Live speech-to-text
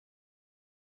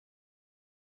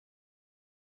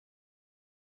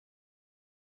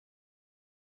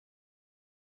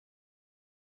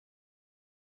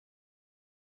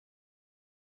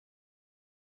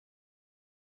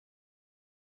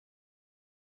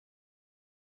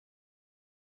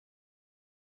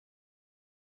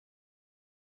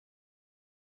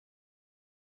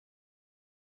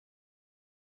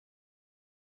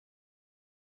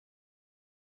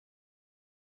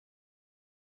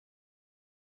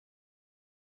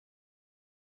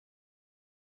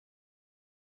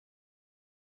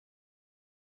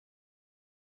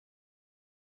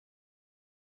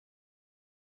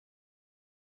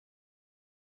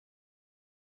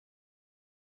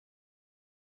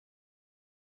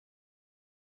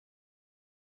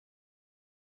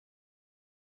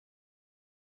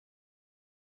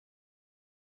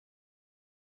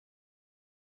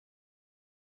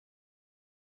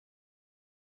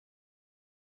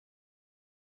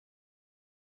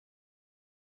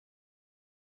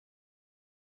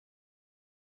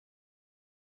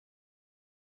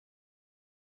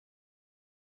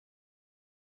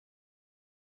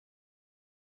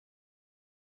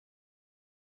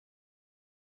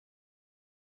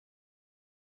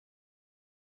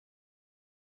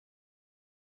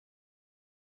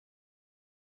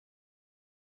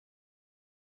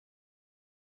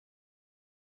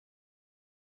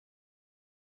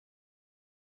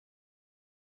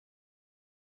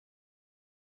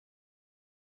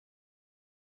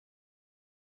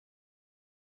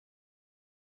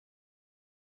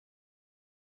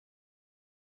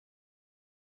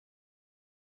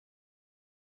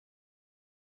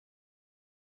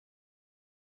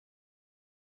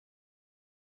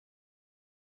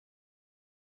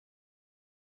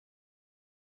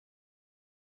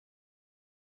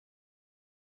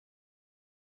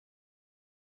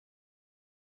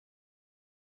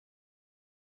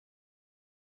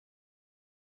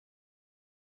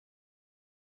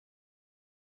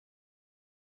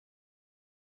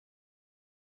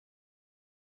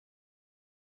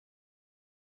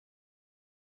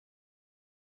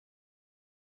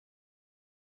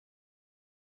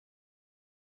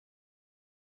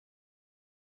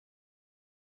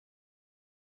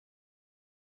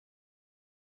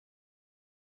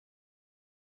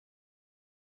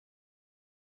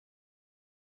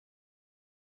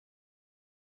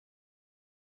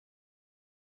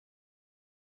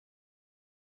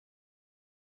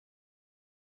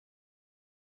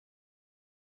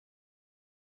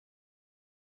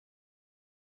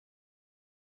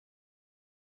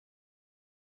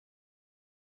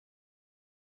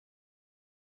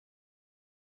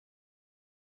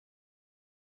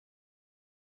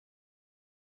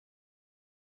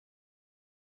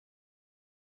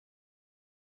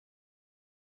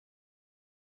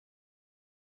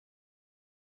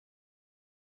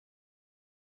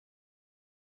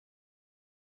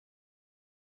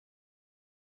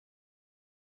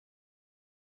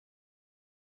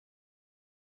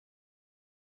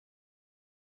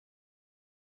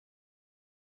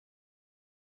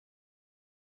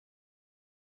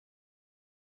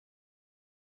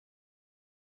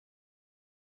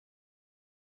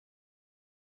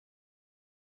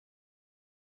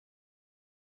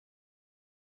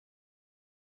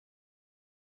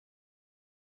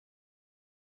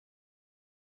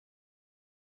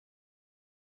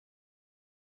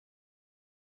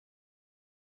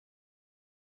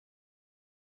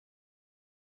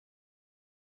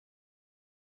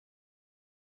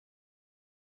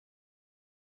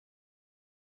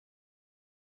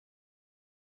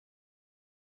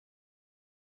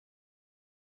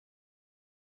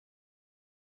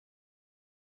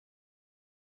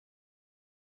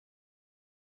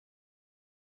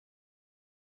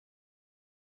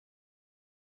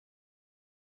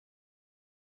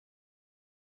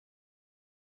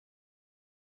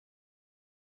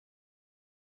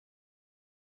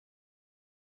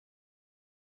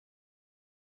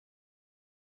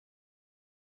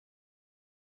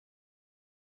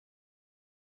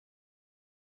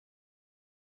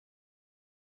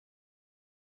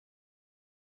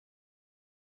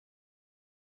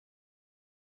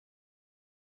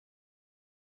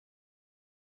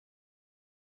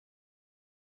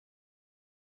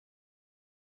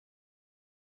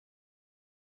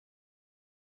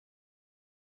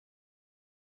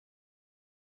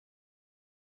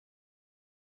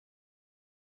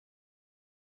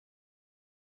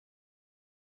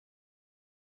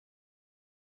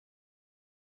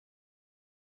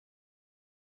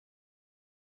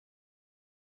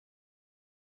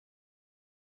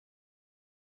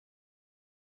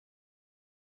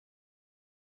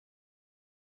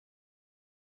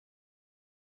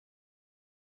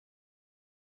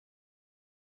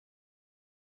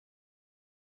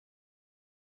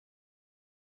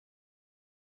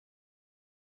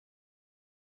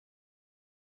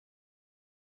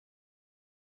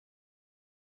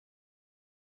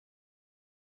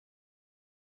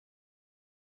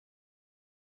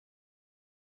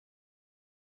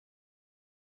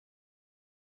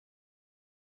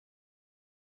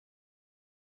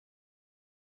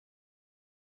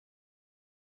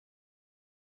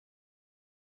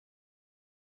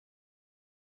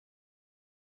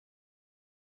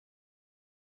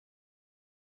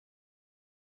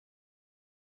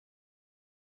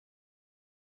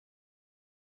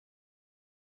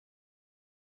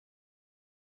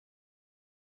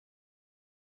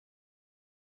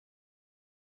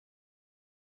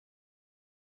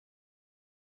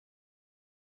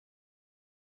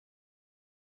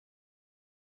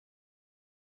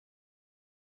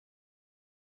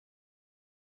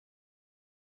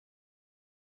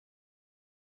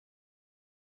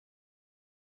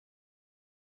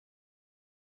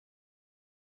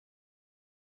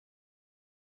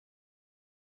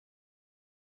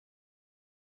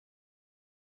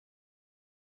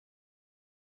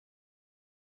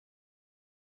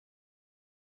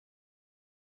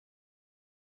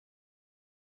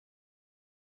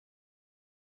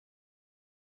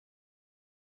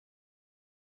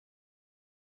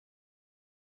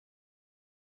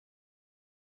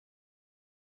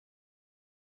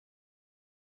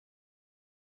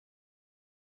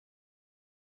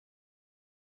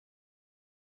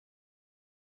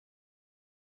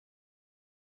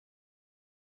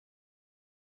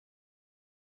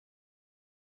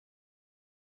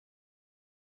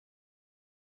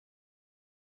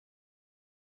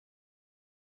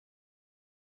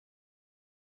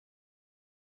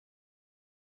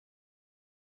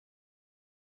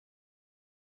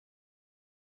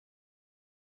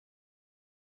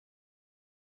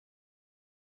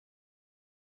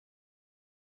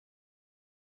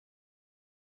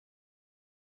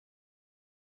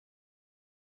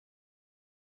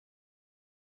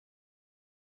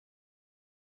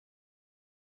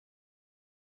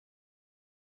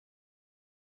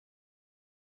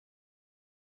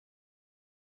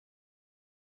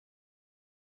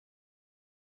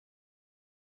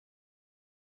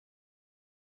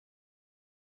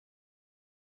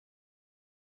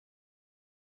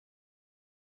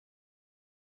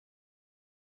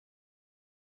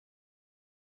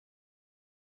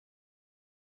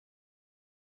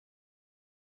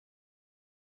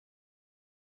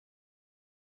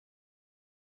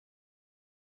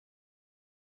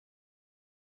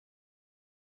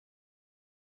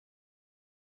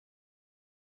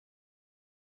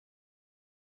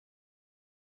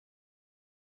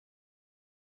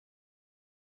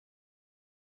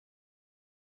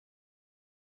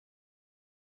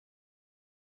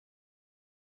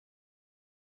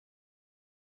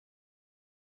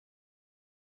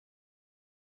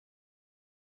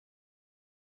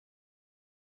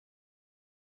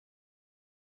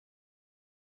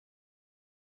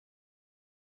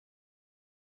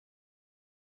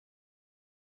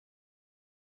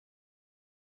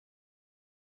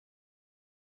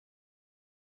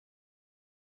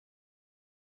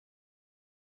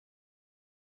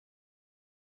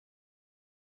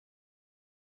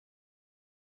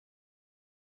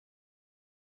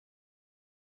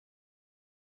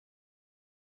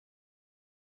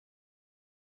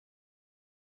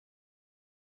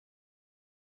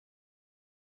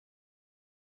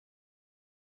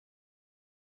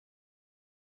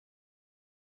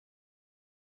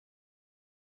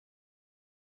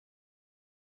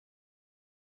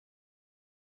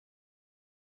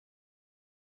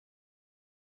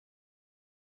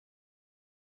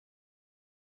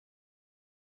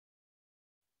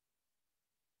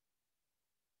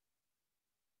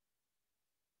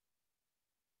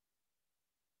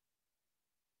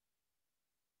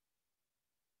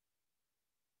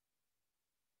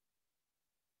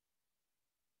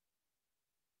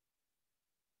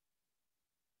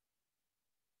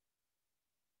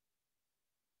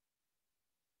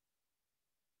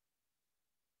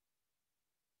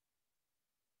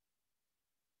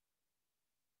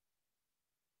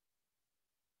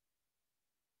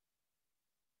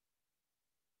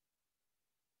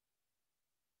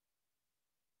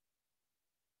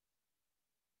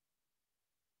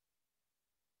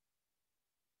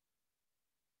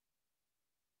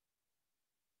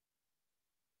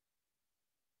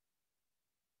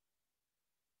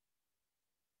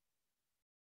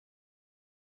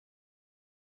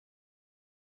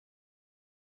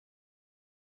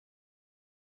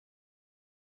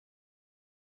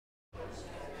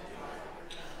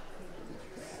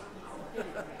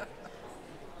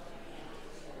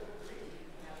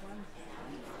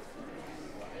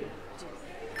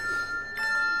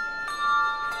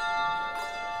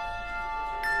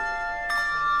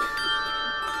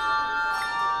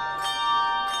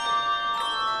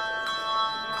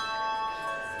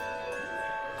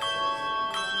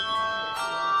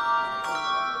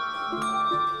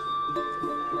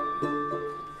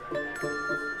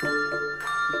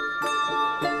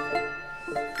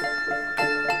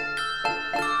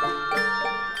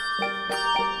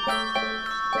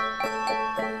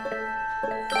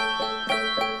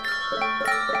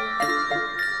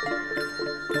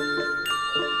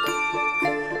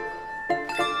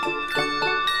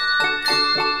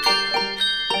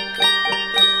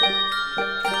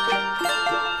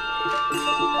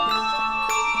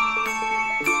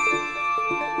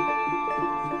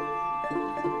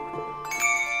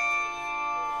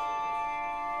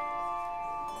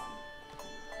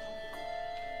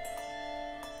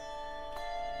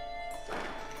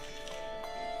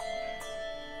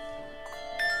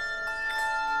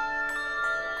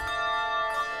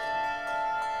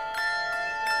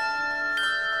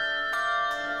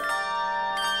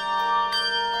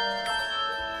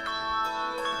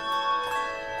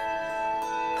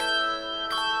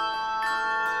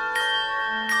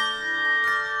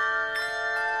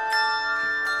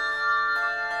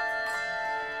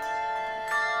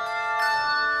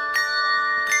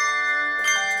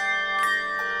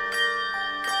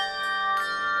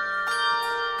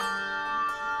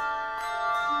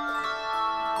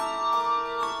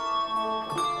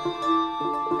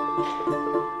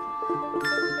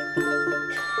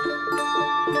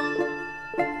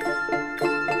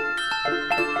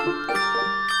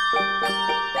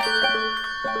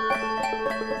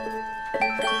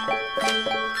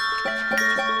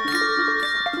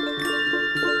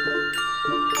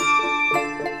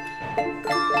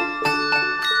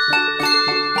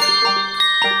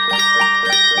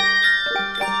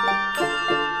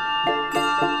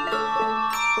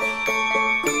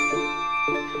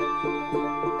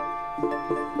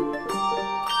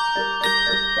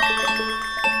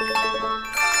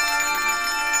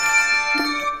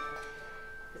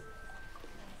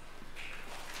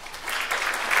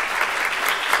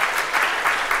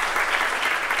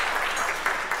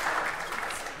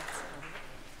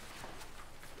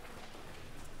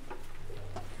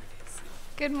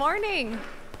Good morning.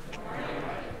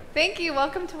 Thank you.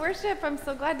 Welcome to worship. I'm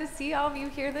so glad to see all of you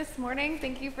here this morning.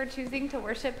 Thank you for choosing to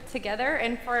worship together.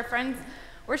 And for our friends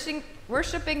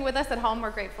worshiping with us at home, we're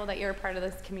grateful that you're a part of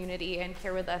this community and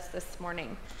here with us this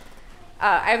morning.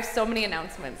 I have so many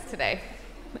announcements today,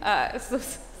 so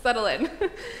settle in.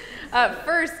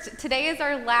 First, today is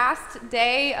our last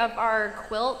day of our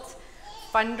quilt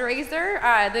fundraiser.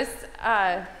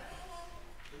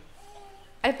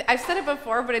 I've said it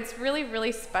before, but it's really,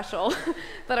 really special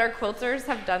that our quilters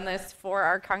have done this for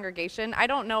our congregation. I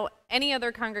don't know any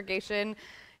other congregation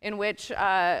in which,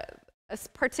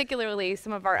 particularly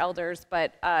some of our elders,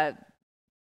 but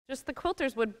just the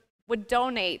quilters would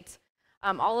donate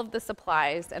all of the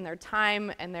supplies and their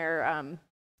time and their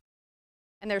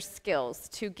skills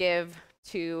to give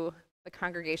to the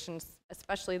congregations,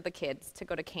 especially the kids, to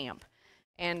go to camp,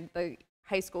 and the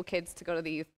high school kids to go to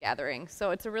the youth gathering.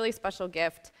 So it's a really special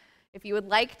gift. If you would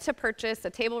like to purchase a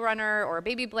table runner or a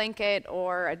baby blanket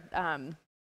or a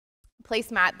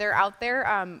placemat, they're out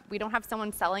there. We don't have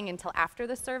someone selling until after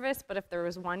the service, but if there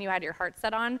was one you had your heart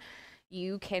set on,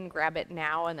 you can grab it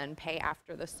now and then pay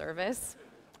after the service.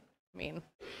 I mean,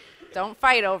 don't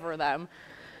fight over them.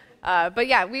 But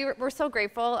yeah, we're so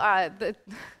grateful. The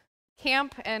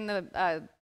camp and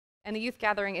the youth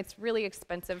gathering, it's really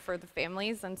expensive for the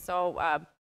families, and so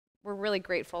we're really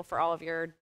grateful for all of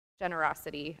your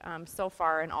generosity so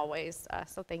far and always,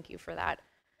 so thank you for that.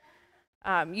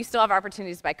 You still have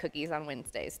opportunities to buy cookies on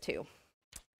Wednesdays, too.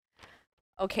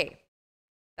 Okay,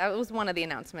 that was one of the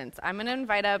announcements. I'm going to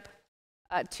invite up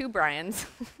two Brians.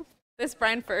 This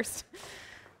Brian first.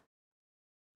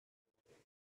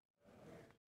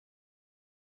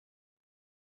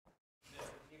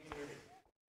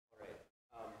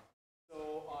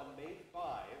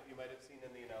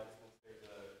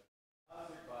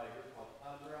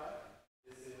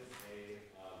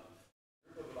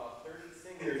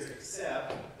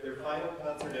 Except their final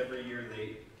concert every year,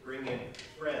 they bring in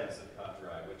friends of Calvary,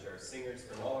 which are singers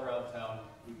from all around town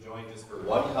who join just for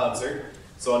one concert.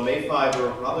 So on May 5, there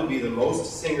will probably be the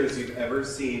most singers you've ever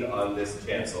seen on this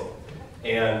chancel.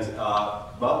 And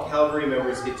Mount Calvary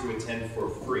members get to attend for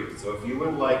free. So if you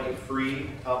would like a free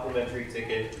complimentary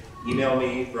ticket, email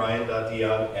me,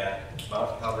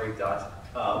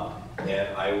 brian.dion@mountcalvary.com,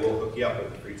 and I will hook you up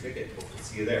with a free ticket. Hope to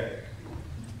see you there.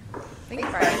 Thanks,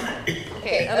 Brian.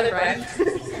 Okay, other Brian.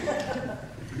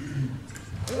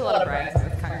 There's a lot of Brians in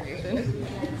this congregation.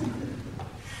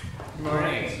 Good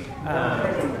morning.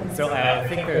 So I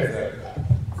think there's a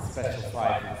special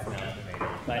slide for this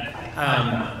announcement. But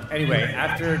anyway,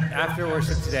 after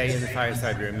worship today in the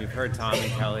fireside room, you've heard Tom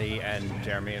and Kelly and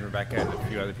Jeremy and Rebecca and a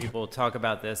few other people talk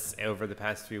about this over the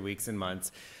past few weeks and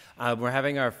months. We're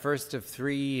having our first of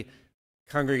 3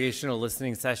 congregational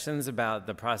listening sessions about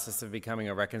the process of becoming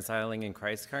a Reconciling in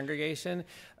Christ congregation,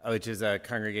 which is a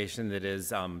congregation that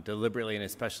is deliberately and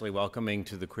especially welcoming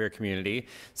to the queer community.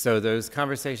 So those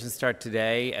conversations start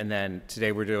today, and then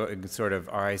today we're doing sort of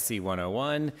RIC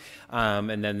 101,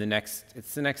 and then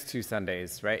it's the next 2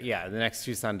 Sundays, right? Yeah, the next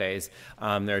 2 Sundays.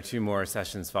 There are 2 more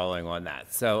sessions following on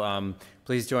that. So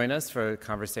please join us for a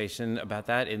conversation about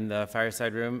that in the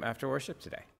fireside room after worship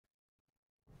today.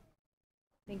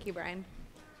 Thank you, Brian.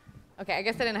 Okay, I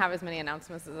guess I didn't have as many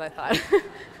announcements as I thought.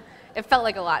 It felt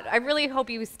like a lot. I really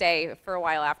hope you stay for a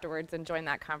while afterwards and join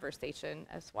that conversation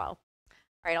as well. All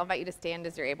right, I'll invite you to stand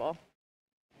as you're able.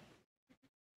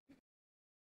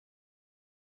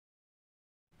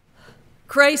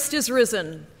 Christ is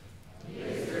risen. He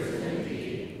is risen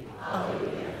indeed.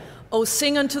 Hallelujah. Oh,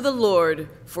 sing unto the Lord,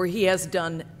 for he has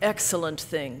done excellent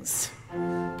things.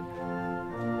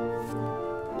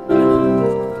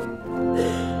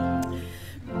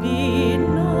 Be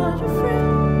not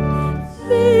afraid,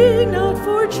 be not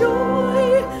for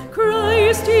joy,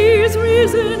 Christ is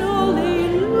risen,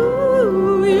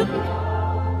 hallelujah. Be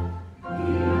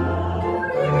not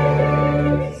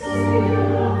afraid,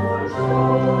 sing not for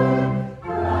joy,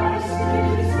 Christ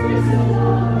is risen,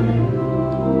 hallelujah. Be not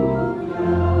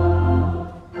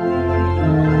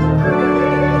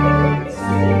afraid,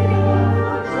 sing not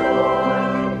for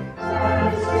joy,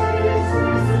 Christ is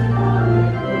risen,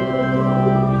 hallelujah.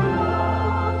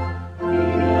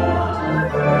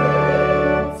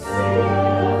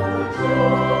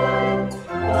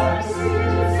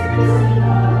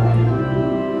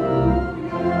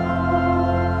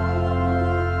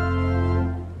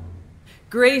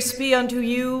 Grace be unto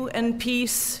you and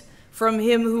peace from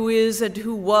him who is and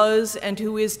who was and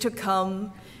who is to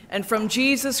come, and from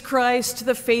Jesus Christ,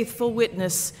 the faithful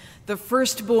witness, the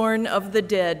firstborn of the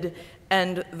dead,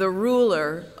 and the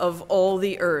ruler of all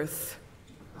the earth.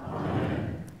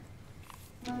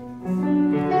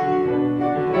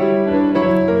 Amen.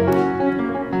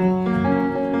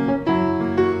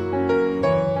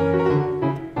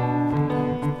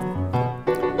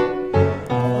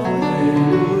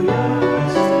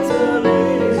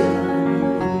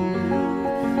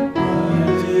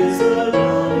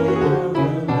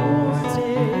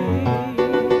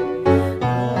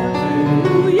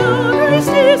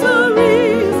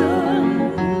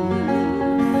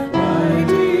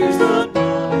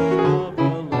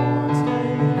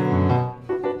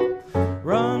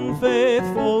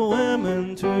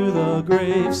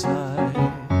 graveside.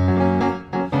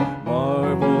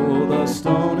 Marvel, the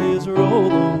stone is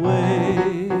rolled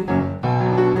away.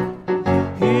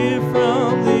 Hear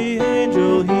from the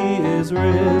angel, he is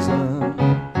risen.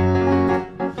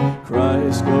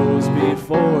 Christ goes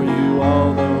before you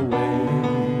all the way.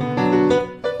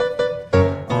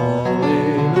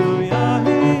 Alleluia,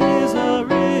 he is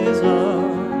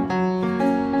arisen.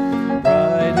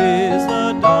 Bright is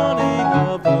the dawning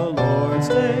of the Lord's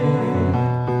day.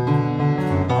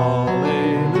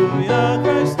 Alleluia,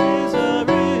 Christ is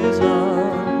arisen.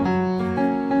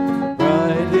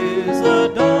 Bright is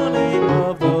the dawning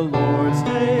of the Lord's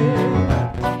day.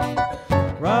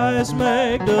 Rise,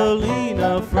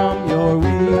 Magdalena, from your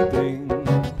weeping.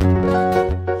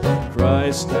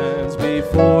 Christ stands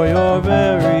before your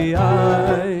very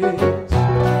eyes.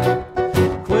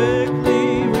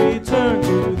 Quickly return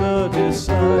to the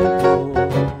disciples.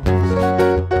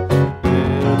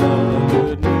 Bear the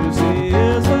good news, he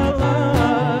is alive.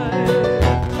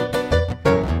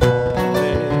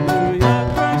 Alleluia,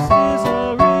 Christ is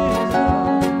arisen.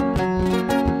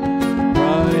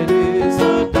 Bright is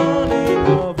the dawning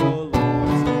of the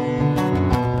Lord's day.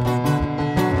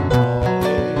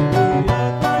 Alleluia,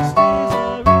 Christ is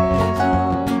arisen.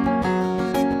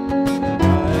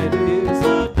 Bright is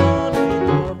the dawning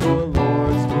of the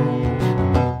Lord's day.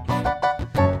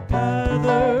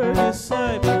 Gather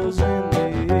disciples in the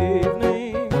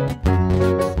evening.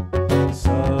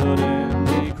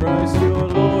 Suddenly Christ your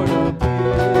Lord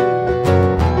appeared.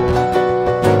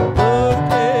 Look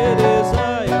at his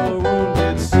eye, your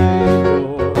wounded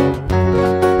Savior.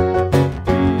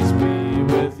 Peace be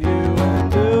with you and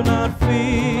do not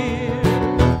fear.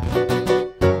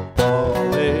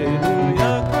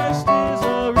 Alleluia, Christ is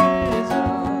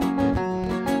arisen.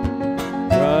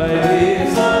 Bright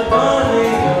is the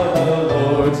dawning of the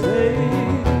Lord's day.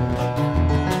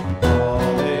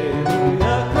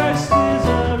 Alleluia, Christ is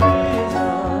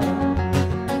arisen.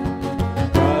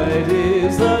 Bright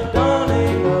is the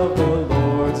dawning of the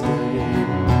Lord's day.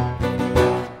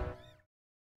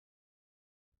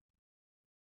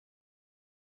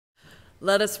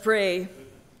 Let us pray.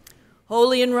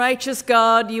 Holy and righteous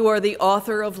God, you are the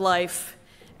author of life,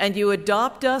 and you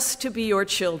adopt us to be your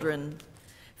children.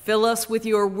 Fill us with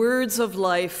your words of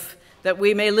life, that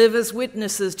we may live as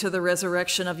witnesses to the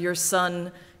resurrection of your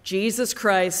Son, Jesus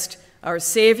Christ, our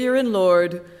Savior and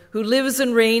Lord, who lives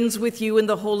and reigns with you in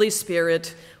the Holy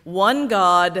Spirit, one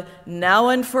God, now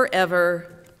and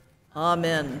forever.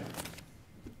 Amen.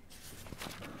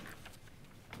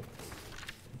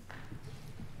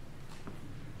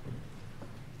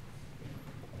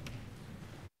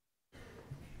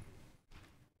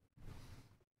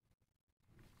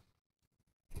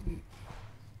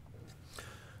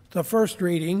 The first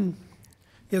reading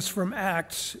is from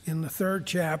Acts in the 3rd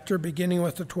chapter, beginning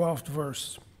with the 12th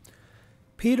verse.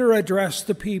 Peter addressed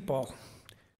the people.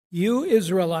 You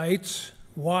Israelites,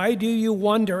 why do you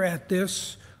wonder at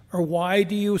this, or why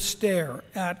do you stare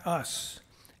at us,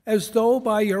 as though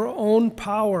by your own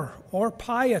power or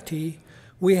piety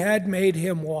we had made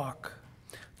him walk?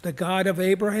 The God of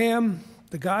Abraham,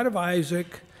 the God of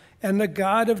Isaac, and the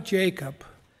God of Jacob,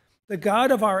 the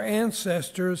God of our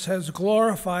ancestors, has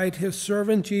glorified his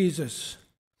servant Jesus,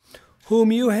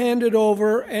 whom you handed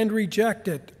over and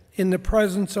rejected in the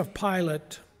presence of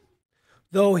Pilate,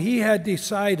 though he had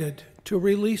decided to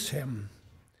release him.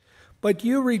 But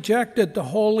you rejected the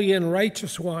Holy and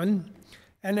Righteous One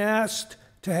and asked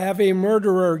to have a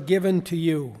murderer given to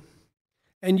you.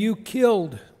 And you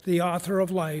killed the author of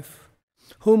life,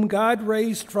 whom God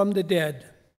raised from the dead.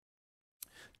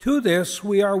 To this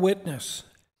we are witness.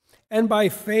 And by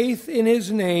faith in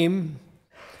his name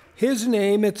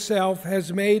itself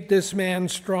has made this man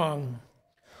strong,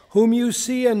 whom you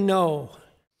see and know.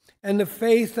 And the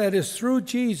faith that is through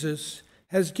Jesus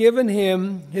has given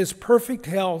him his perfect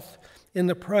health in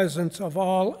the presence of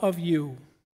all of you.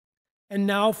 And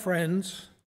now, friends,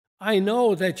 I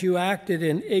know that you acted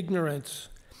in ignorance,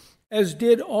 as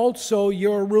did also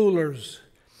your rulers.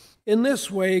 In this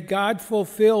way, God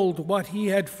fulfilled what he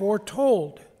had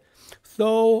foretold,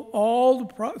 through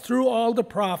all the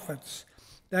prophets,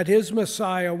 that his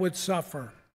Messiah would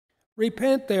suffer.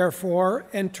 Repent, therefore,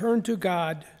 and turn to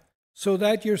God, so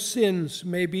that your sins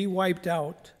may be wiped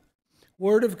out.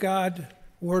 Word of God,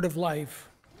 word of life.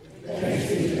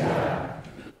 Thanks be to God.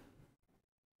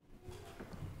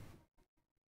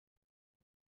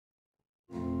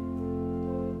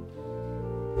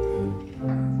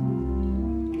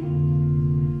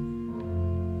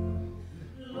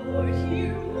 Lord,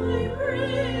 hear my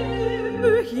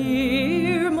prayer,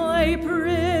 hear my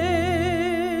prayer.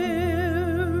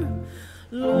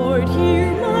 Lord,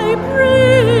 hear my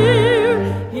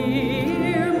prayer,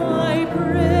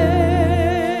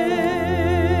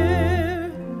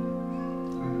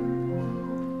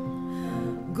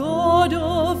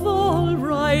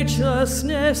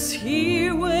 righteousness,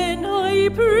 hear when I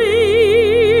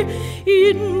pray.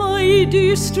 In my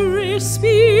distress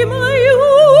be my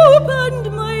hope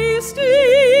and my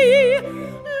stay.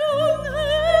 Long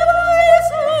have I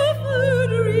suffered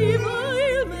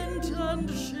revilement and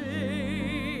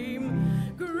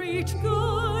shame. Great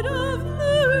God of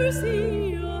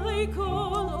mercy, I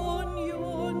call on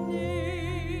your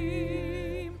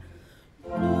name.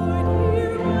 Lord,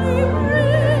 hear my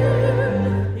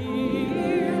prayer,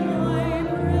 hear my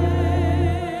prayer.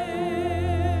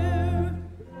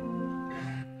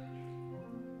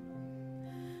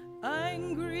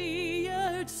 Angry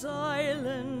yet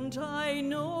silent, I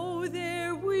know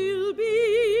there will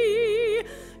be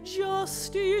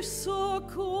justice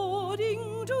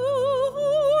according to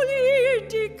holy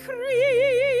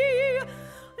decree.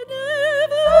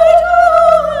 Never to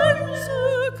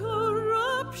answer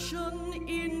corruption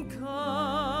in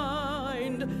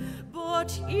kind,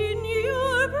 but in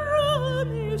your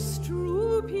promise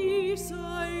true peace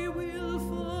I will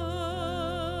find.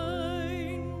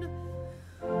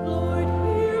 Lord,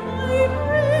 hear my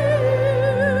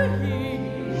prayer,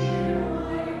 hear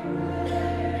my prayer.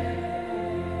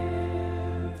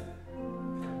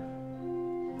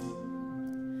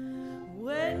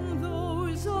 When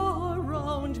those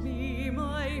around me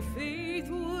my faith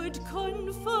would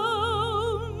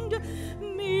confound,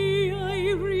 may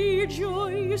I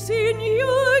rejoice in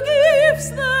your gifts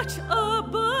that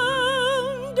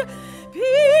abound.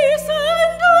 Peace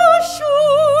and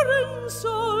assurance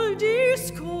all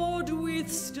discord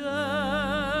withstand.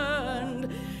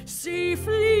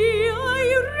 Safely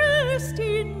I rest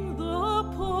in the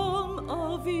palm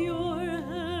of your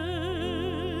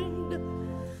hand.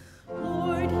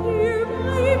 Lord, hear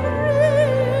my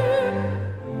prayer,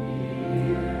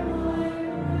 hear my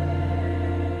prayer.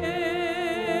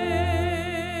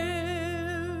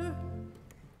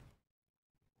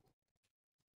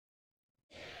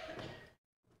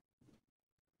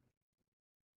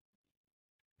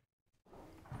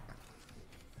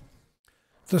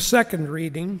 The second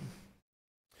reading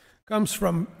comes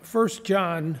from 1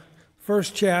 John,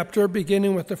 first chapter,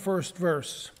 beginning with the first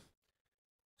verse.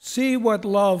 See what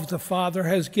love the Father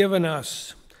has given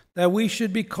us, that we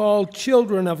should be called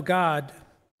children of God,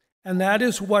 and that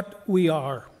is what we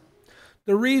are.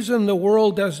 The reason the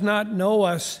world does not know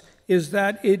us is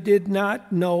that it did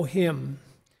not know him.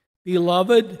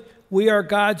 Beloved, we are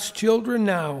God's children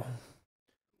now.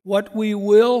 What we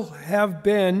will have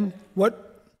been, what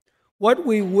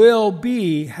we will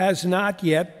be has not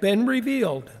yet been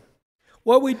revealed.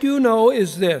 What we do know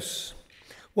is this: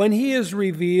 when he is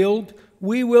revealed,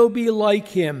 we will be like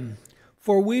him,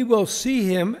 for we will see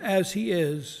him as he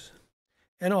is.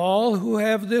 And all who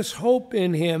have this hope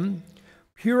in him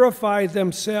purify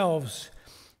themselves,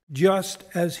 just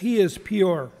as he is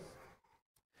pure.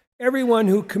 Everyone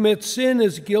who commits sin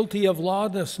is guilty of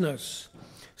lawlessness.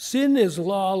 Sin is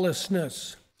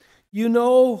lawlessness. You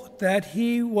know that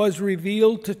he was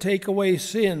revealed to take away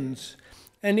sins,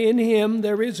 and in him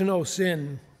there is no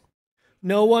sin.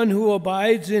 No one who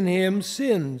abides in him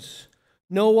sins.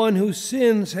 No one who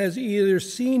sins has either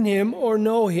seen him or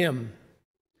know him.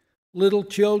 Little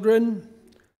children,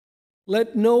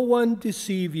 let no one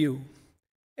deceive you.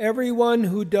 Everyone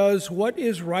who does what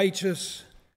is righteous,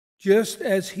 just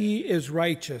as he is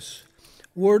righteous.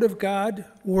 Word of God,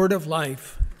 word of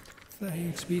life.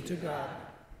 Thanks be to God.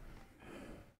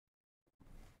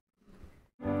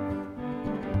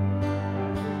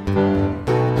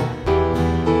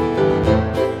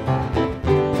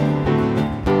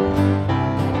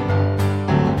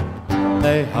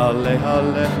 Halle,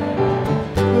 hallelujah.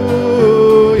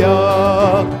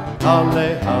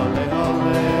 Halle, halle,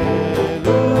 hallelujah.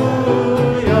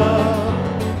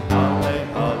 Halle,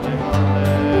 halle,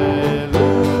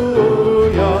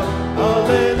 hallelujah.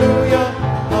 Hallelujah,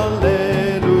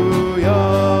 hallelujah.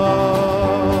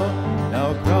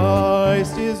 Now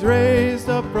Christ is raised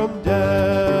up from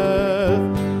death.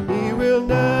 He will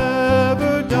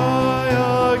never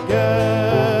die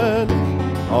again.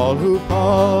 All who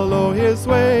follow his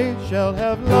way shall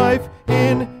have life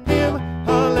in him.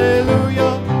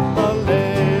 Hallelujah,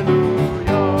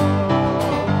 hallelujah.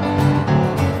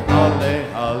 Halle,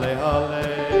 halle,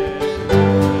 hallelujah.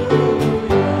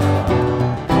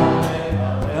 Halle,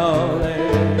 halle,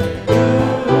 hallelujah.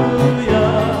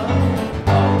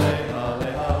 Halle,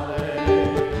 halle, hallelujah.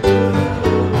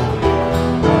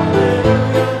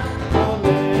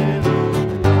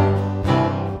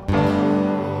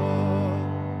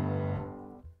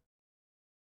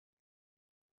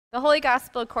 The Holy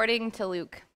Gospel according to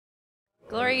Luke.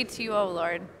 Glory to you, O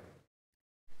Lord.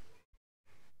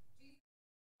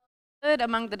 stood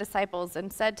among the disciples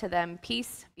and said to them,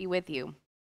 "Peace be with you."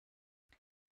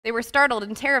 They were startled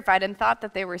and terrified and thought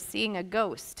that they were seeing a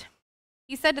ghost.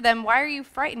 He said to them, "Why are you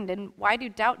frightened, and why do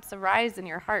doubts arise in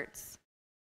your hearts?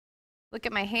 Look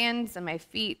at my hands and my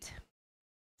feet.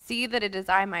 See that it is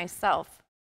I myself.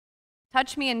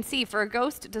 Touch me and see, for a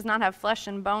ghost does not have flesh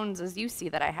and bones as you see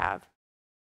that I have."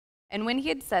 And when he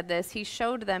had said this, he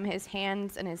showed them his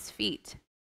hands and his feet.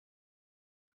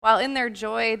 While in their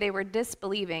joy they were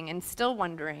disbelieving and still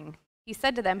wondering, he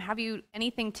said to them, "Have you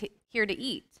anything here to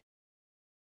eat?"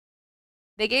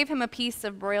 They gave him a piece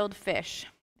of broiled fish,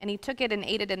 and he took it and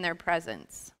ate it in their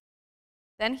presence.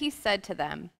 Then he said to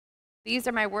them, "These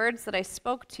are my words that I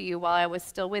spoke to you while I was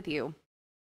still with you,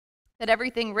 that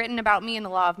everything written about me in the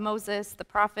law of Moses, the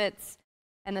prophets,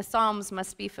 and the Psalms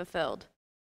must be fulfilled."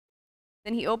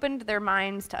 Then he opened their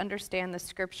minds to understand the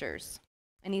scriptures,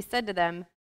 and he said to them,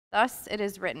 "Thus it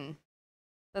is written,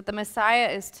 that the Messiah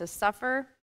is to suffer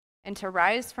and to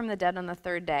rise from the dead on the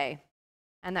third day,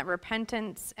 and that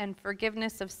repentance and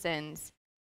forgiveness of sins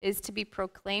is to be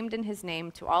proclaimed in his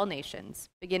name to all nations,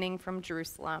 beginning from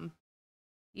Jerusalem.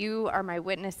 You are my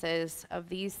witnesses of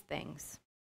these things."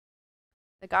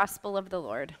 The gospel of the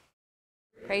Lord.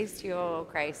 Praise to you, O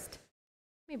Christ.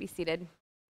 You may be seated.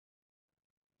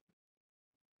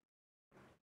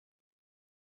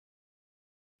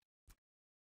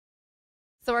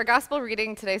 So our gospel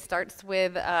reading today starts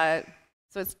with,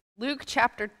 so it's Luke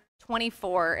chapter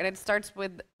 24, and it starts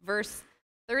with verse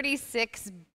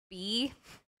 36b,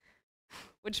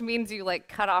 which means you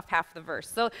cut off half the verse.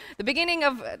 So the beginning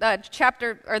of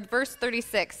verse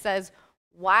 36 says,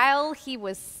 while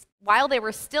they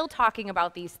were still talking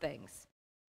about these things.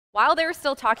 While they were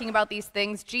still talking about these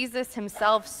things, Jesus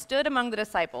himself stood among the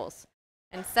disciples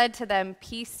and said to them,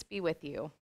 "Peace be with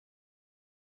you."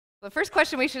 The first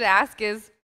question we should ask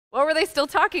is, what were they still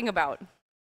talking about?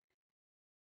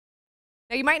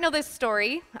 Now, you might know this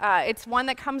story. It's one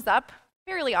that comes up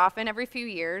fairly often, every few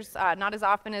years, not as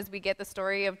often as we get the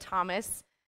story of Thomas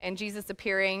and Jesus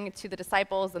appearing to the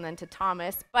disciples and then to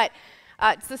Thomas. But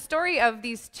it's the story of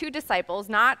these two disciples,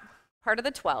 not part of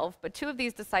the 12, but two of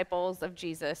these disciples of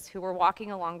Jesus who were walking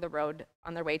along the road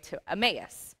on their way to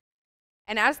Emmaus.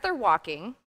 And as they're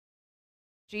walking,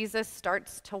 Jesus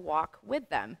starts to walk with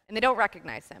them, and they don't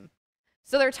recognize him.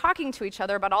 So they're talking to each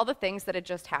other about all the things that had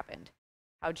just happened,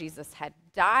 how Jesus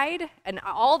had died, and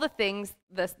all the things,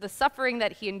 the suffering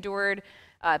that he endured,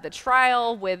 the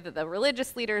trial with the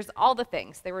religious leaders, all the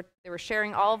things. They were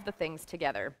sharing all of the things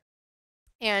together.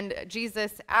 And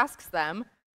Jesus asks them,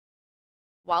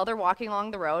 while they're walking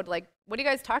along the road, what are you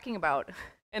guys talking about?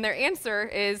 And their answer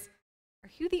is, "Are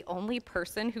you the only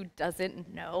person who doesn't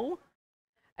know?"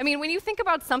 I mean, when you think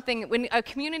about something, when a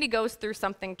community goes through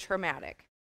something traumatic,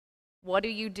 what do?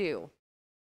 You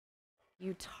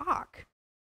talk.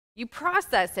 You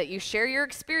process it. You share your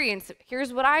experience.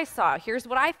 Here's what I saw. Here's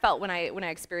what I felt when I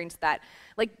experienced that.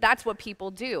 That's what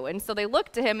people do. And so they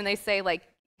look to him and they say,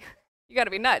 "You got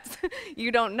to be nuts.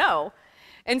 You don't know."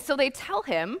 And so they tell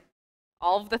him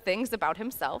all of the things about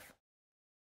himself.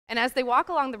 And as they walk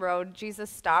along the road, Jesus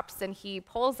stops and he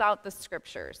pulls out the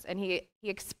scriptures and he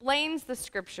explains the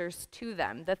scriptures to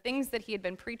them, the things that he had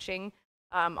been preaching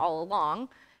all along.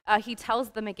 He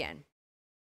tells them again.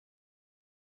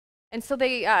 And so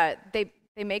they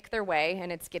make their way,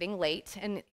 and it's getting late,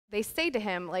 and they say to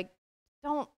him,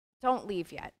 don't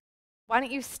leave yet. Why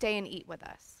don't you stay and eat with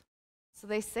us? So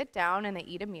they sit down and they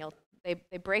eat a meal. They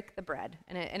break the bread,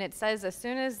 and it says as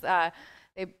soon as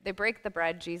they break the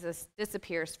bread, Jesus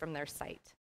disappears from their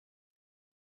sight.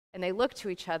 And they look to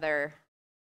each other,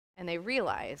 and they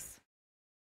realize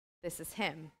this is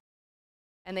him.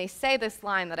 And they say this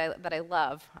line that I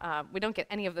love. We don't get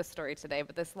any of this story today,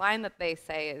 but this line that they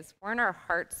say is, "Weren't our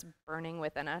hearts burning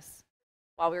within us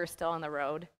while we were still on the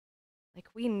road?"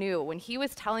 We knew when he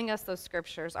was telling us those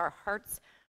scriptures, our hearts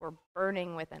were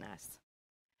burning within us.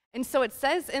 And so it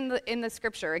says in the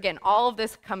scripture, again, all of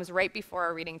this comes right before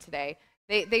our reading today.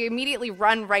 They immediately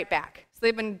run right back. So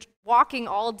they've been walking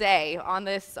all day on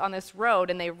this road,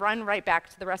 and they run right back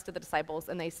to the rest of the disciples,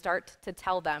 and they start to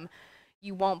tell them,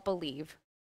 "You won't believe.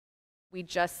 We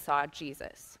just saw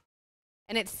Jesus."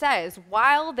 And it says,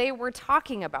 while they were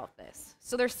talking about this,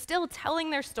 so they're still telling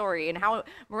their story and how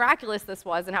miraculous this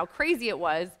was and how crazy it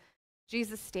was,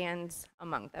 Jesus stands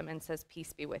among them and says,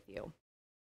 "Peace be with you."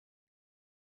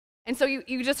 And so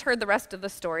you just heard the rest of the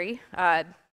story.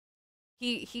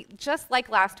 He just like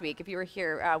last week, if you were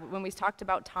here, when we talked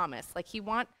about Thomas,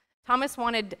 Thomas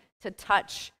wanted to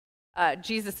touch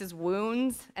Jesus's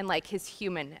wounds and his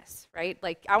humanness, right?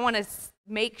 I want to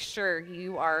make sure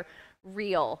you are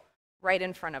real right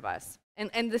in front of us.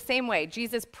 And the same way,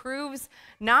 Jesus proves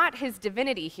not his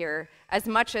divinity here as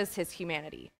much as his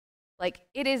humanity. Like,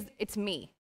 it's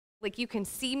me. Like, you can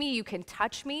see me, you can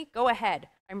touch me, go ahead,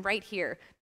 I'm right here.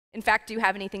 In fact, do you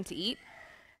have anything to eat?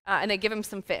 And they give him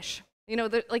some fish. You know,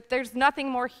 there's nothing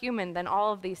more human than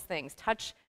all of these things.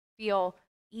 Touch, feel,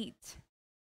 eat.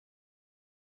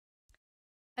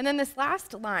 And then this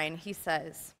last line he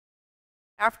says,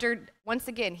 after, once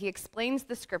again, he explains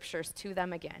the scriptures to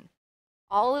them again.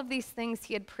 All of these things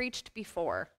he had preached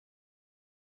before.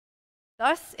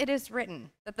 Thus it is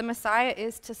written that the Messiah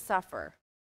is to suffer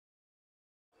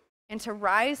and to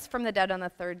rise from the dead on the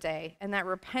third day, and that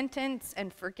repentance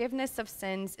and forgiveness of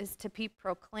sins is to be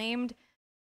proclaimed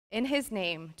in his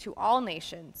name to all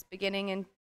nations,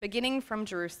 beginning from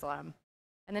Jerusalem.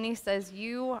 And then he says,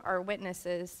 you are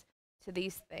witnesses to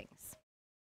these things.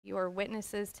 You are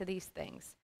witnesses to these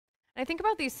things. And I think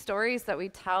about these stories that we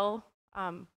tell,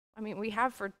 we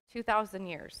have for 2,000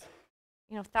 years,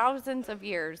 thousands of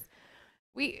years.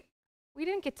 We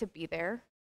didn't get to be there.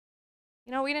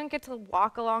 We didn't get to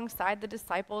walk alongside the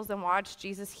disciples and watch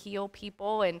Jesus heal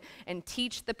people and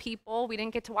teach the people. We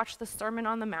didn't get to watch the Sermon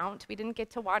on the Mount. We didn't get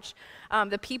to watch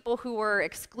the people who were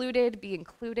excluded be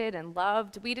included and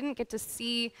loved. We didn't get to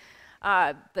see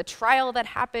the trial that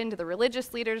happened, the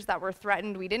religious leaders that were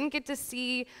threatened. We didn't get to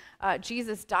see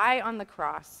Jesus die on the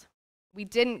cross. We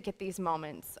didn't get these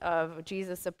moments of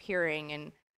Jesus appearing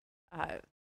and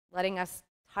letting us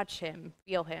touch him,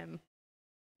 feel him,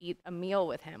 eat a meal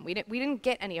with him. We didn't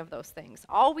get any of those things.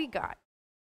 All we got,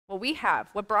 what we have,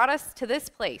 what brought us to this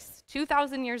place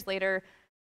 2,000 years later,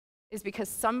 is because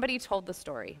somebody told the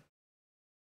story.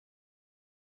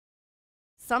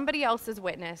 Somebody else's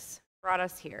witness brought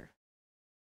us here.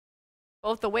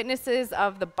 Both the witnesses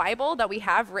of the Bible that we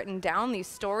have written down, these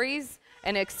stories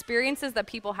and experiences that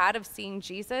people had of seeing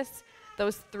Jesus,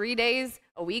 those 3 days,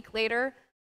 a week later.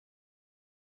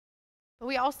 But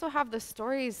we also have the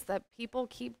stories that people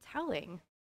keep telling.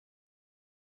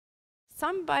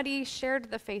 Somebody shared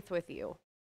the faith with you.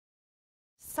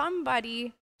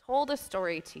 Somebody told a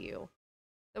story to you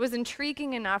that was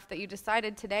intriguing enough that you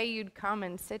decided today you'd come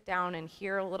and sit down and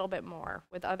hear a little bit more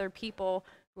with other people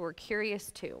who were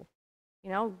curious too.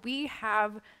 We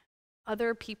have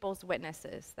other people's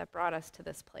witnesses that brought us to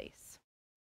this place.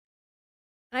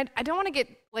 And I don't want to get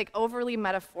overly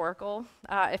metaphorical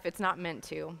if it's not meant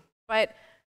to, but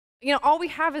all we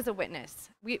have is a witness.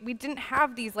 We didn't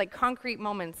have these concrete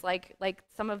moments like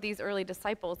some of these early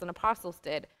disciples and apostles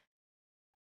did.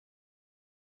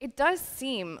 It does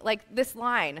seem like this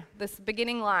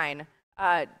beginning line,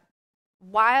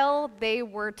 while they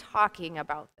were talking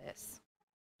about this,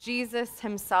 Jesus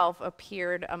himself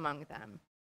appeared among them.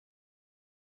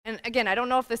 And again, I don't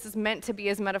know if this is meant to be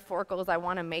as metaphorical as I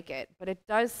want to make it, but it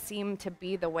does seem to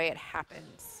be the way it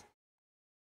happens.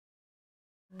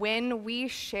 When we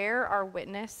share our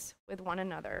witness with one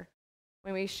another,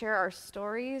 when we share our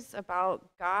stories about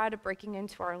God breaking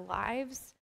into our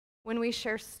lives, when we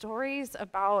share stories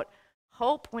about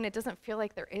hope when it doesn't feel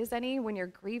like there is any, when you're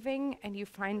grieving and you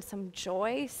find some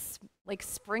joy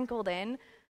sprinkled in,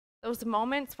 those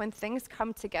moments when things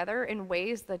come together in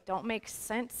ways that don't make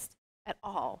sense at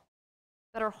all,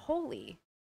 that are holy,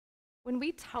 when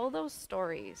we tell those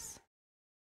stories,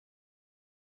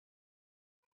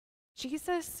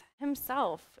 Jesus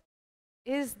himself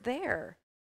is there.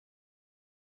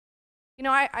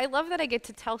 I love that I get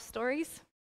to tell stories.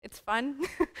 It's fun.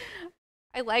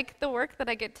 I like the work that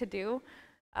I get to do,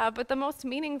 but the most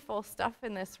meaningful stuff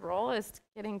in this role is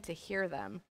getting to hear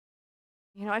them.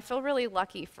 I feel really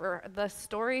lucky for the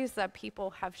stories that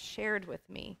people have shared with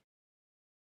me.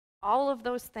 All of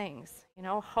those things,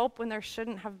 hope when there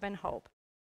shouldn't have been hope.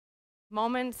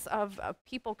 Moments of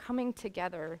people coming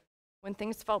together when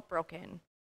things felt broken.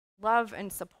 Love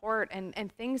and support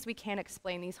and things we can't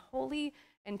explain. These holy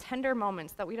and tender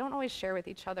moments that we don't always share with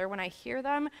each other. When I hear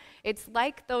them, it's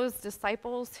like those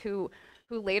disciples who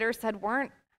later said,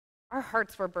 our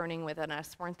hearts were burning within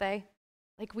us, weren't they?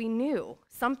 We knew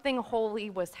something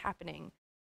holy was happening.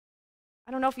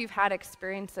 I don't know if you've had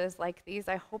experiences like these.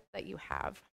 I hope that you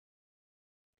have.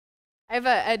 I have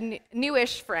a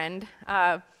newish friend,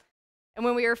 and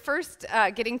when we were first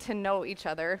getting to know each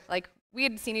other, we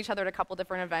had seen each other at a couple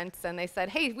different events, and they said,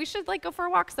 hey, we should go for a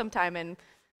walk sometime and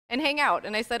hang out.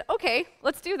 And I said, okay,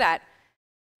 let's do that.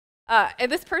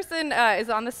 And this person is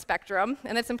on the spectrum,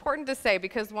 and it's important to say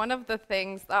because one of the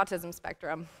things, the autism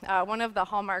spectrum, one of the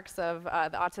hallmarks of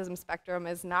the autism spectrum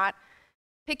is not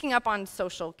picking up on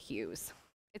social cues.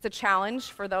 It's a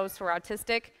challenge for those who are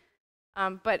autistic,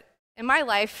 but in my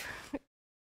life,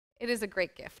 it is a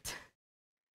great gift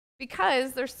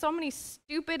Because there's so many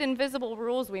stupid invisible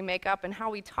rules we make up in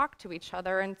how we talk to each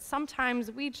other, and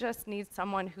sometimes we just need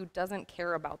someone who doesn't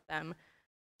care about them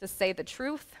to say the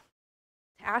truth,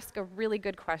 to ask a really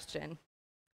good question.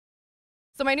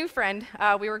 So my new friend,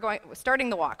 we were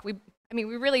starting the walk. We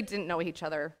really didn't know each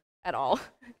other at all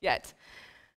yet.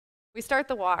 We start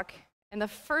the walk, and the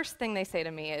first thing they say to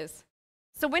me is,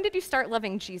 "So when did you start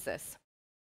loving Jesus?"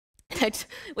 And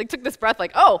I took this breath,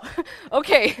 like, "Oh,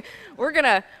 okay, we're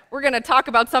gonna talk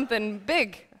about something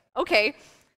big, okay."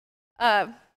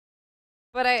 But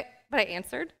I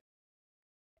answered,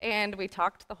 and we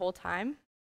talked the whole time,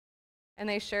 and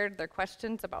they shared their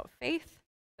questions about faith,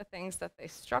 the things that they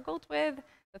struggled with,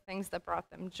 the things that brought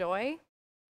them joy.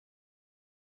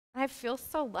 And I feel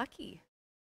so lucky.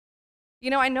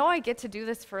 I know I get to do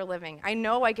this for a living. I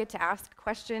know I get to ask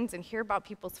questions and hear about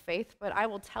people's faith, but I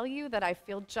will tell you that I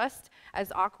feel just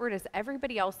as awkward as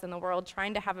everybody else in the world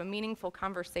trying to have a meaningful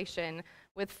conversation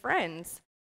with friends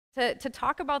to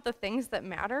talk about the things that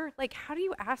matter. Like, how do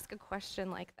you ask a question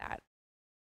like that?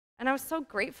 And I was so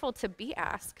grateful to be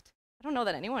asked. I don't know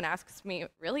that anyone asks me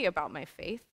really about my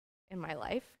faith in my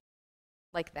life,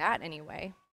 like that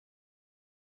anyway.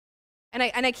 And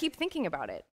I keep thinking about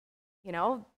it.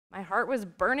 My heart was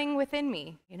burning within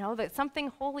me, that something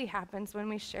holy happens when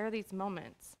we share these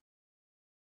moments.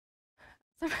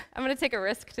 So I'm going to take a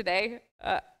risk today.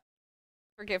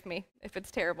 Forgive me if it's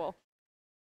terrible.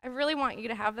 I really want you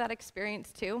to have that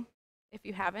experience too, if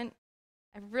you haven't.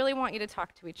 I really want you to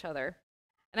talk to each other.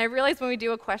 And I realize when we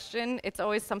do a question, it's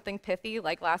always something pithy,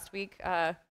 like last week,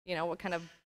 what kind of,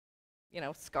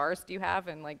 scars do you have,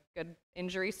 and good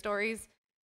injury stories.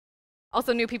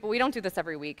 Also, new people, we don't do this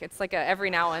every week. It's every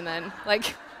now and then.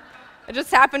 I just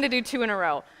happened to do 2 in a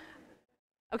row.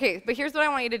 Okay, but here's what I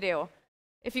want you to do.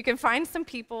 If you can find some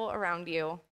people around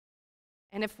you,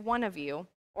 and if one of you,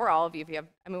 or all of you, if you have,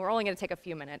 we're only going to take a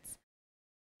few minutes,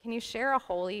 can you share a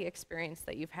holy experience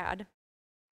that you've had?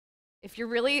 If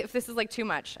this is too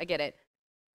much, I get it.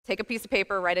 Take a piece of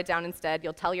paper, write it down instead.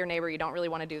 You'll tell your neighbor you don't really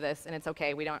want to do this, and it's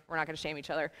okay. We're not going to shame each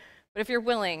other. But if you're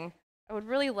willing, I would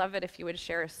really love it if you would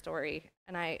share a story,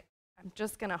 and I'm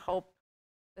just going to hope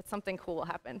that something cool will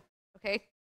happen, okay?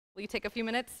 Will you take a few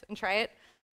minutes and try it?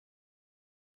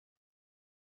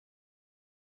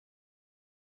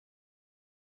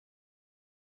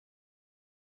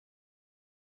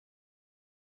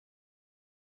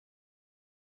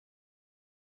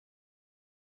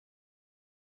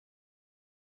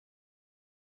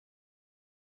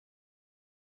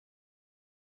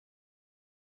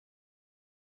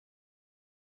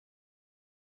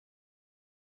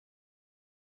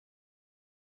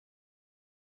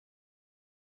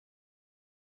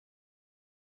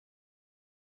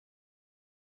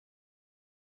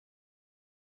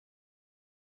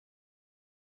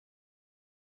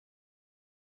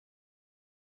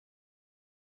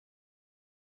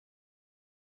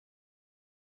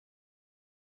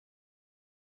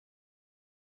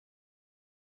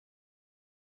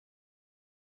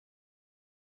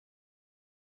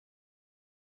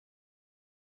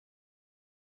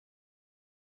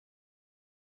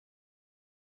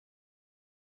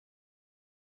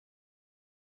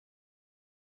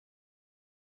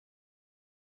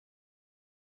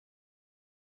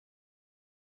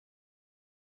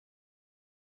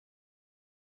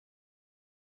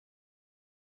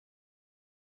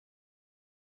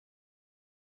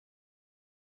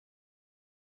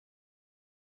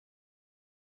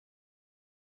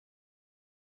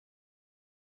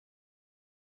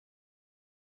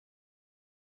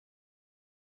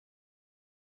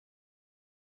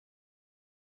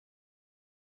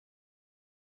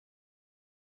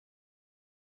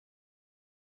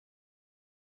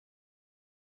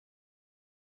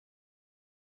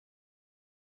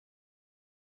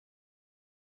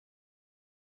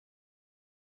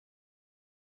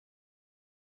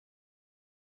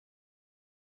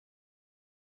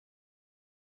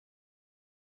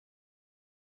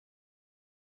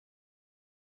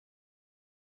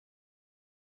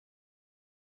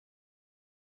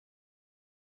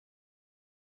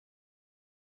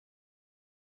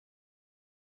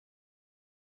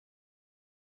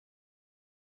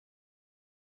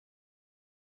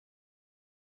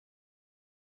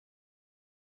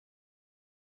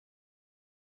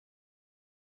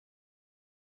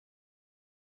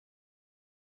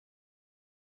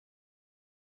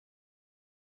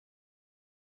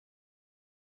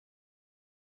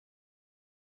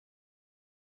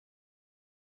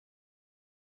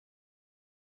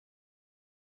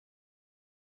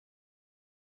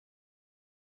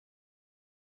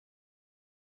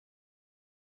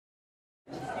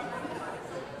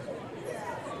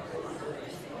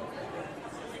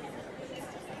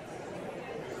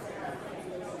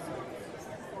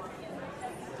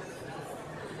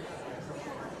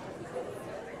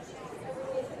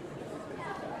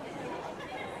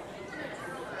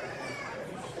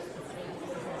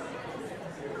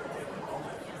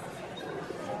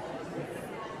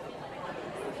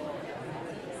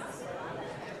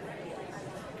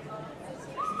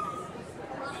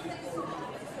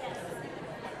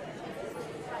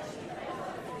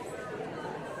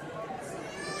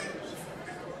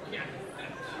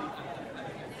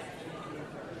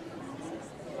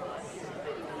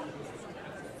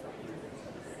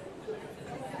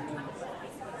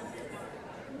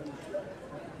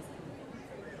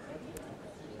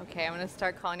 Okay, I'm going to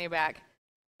start calling you back.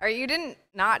 Or you didn't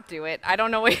not do it. I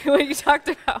don't know what you talked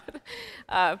about.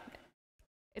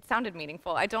 It sounded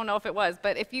meaningful. I don't know if it was,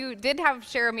 but if you did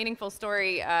share a meaningful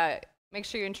story, make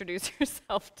sure you introduce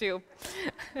yourself too.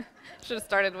 Should have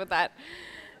started with that.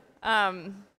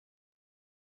 I'm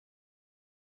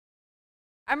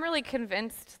really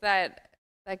convinced that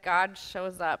God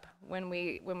shows up when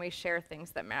we share things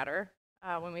that matter,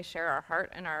 when we share our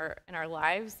heart and our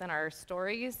lives and our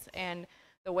stories and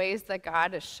the ways that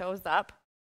God shows up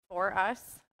for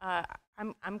us.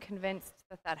 I'm convinced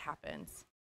that happens.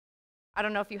 I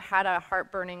don't know if you had a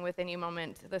heart burning within you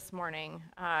moment this morning.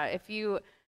 If you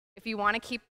want to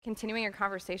keep continuing your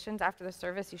conversations after the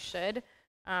service, you should.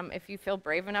 If you feel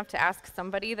brave enough to ask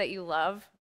somebody that you love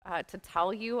to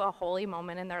tell you a holy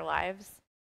moment in their lives,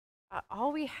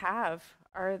 all we have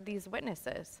are these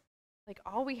witnesses. Like,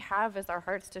 all we have is our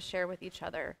hearts to share with each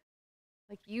other.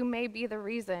 Like, you may be the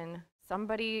reason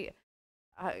somebody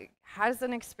has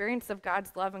an experience of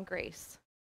God's love and grace.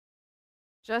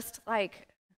 Just like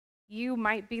you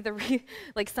might be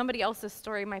like somebody else's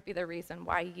story might be the reason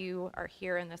why you are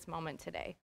here in this moment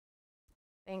today.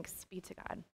 Thanks be to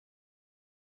God.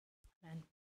 Amen.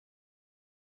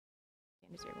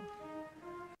 Stand as you will.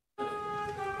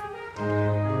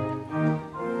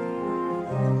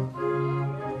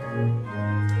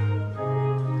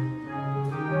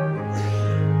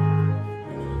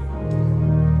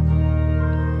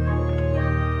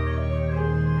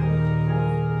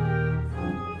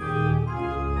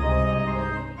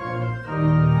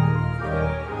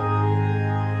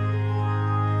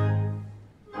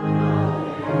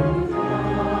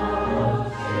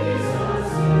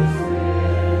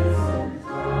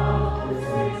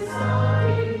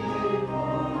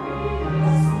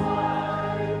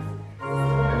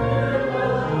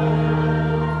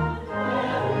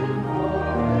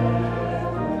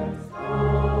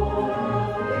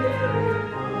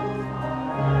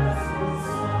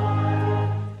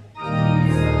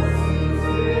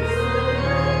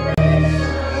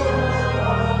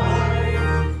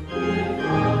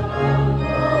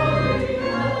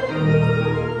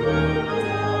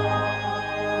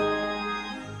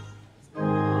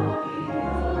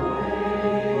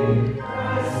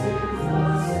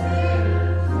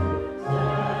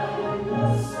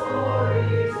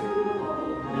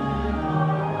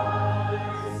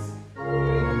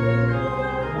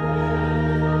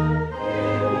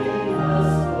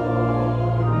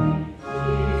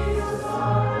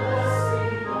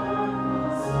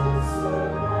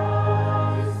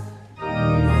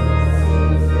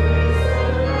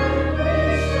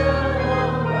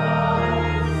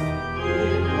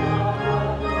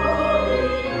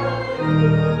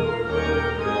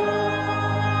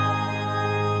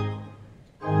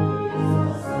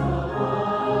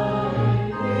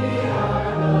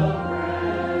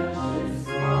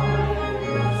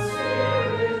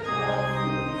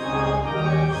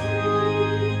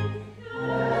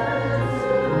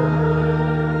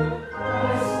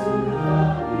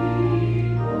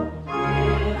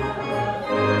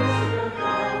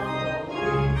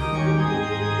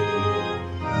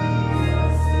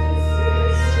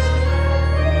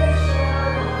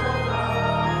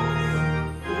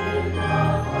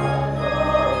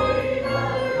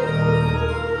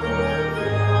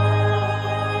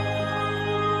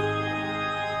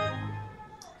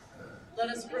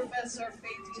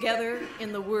 Together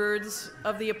in the words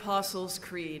of the Apostles'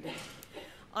 Creed.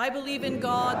 I believe in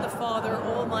God, the Father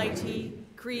Almighty,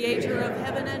 creator of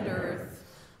heaven and earth.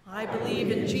 I believe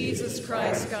in Jesus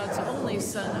Christ, God's only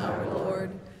Son, our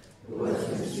Lord, who was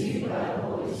conceived by the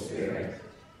Holy Spirit,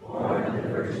 born of the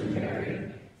Virgin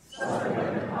Mary, suffered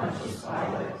under Pontius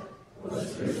Pilate,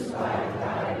 was crucified,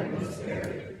 died, and was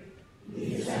buried.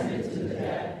 He descended to the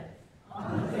dead.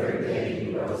 On the third day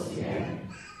he rose again.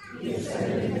 He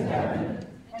ascended into heaven,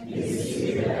 and he is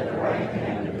seated at the right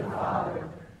hand of the Father.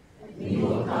 He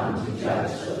will come to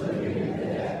judge the living and the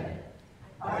dead.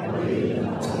 I believe in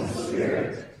the Holy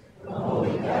Spirit, the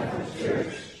Holy Catholic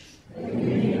Church, the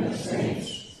communion of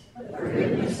saints, the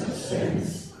forgiveness of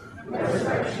sins, the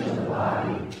resurrection of the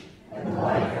body, and the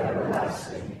life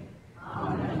everlasting.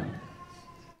 Amen.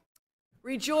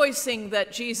 Rejoicing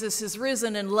that Jesus is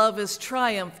risen and love has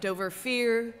triumphed over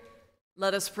fear,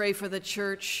 let us pray for the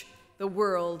church, the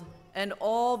world, and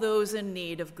all those in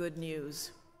need of good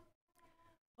news.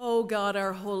 O God,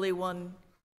 our Holy One,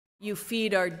 you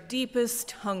feed our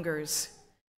deepest hungers.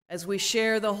 As we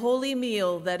share the holy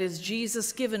meal that is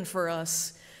Jesus given for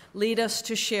us, lead us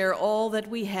to share all that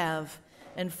we have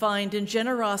and find in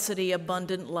generosity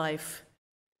abundant life.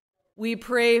 We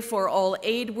pray for all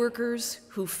aid workers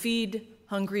who feed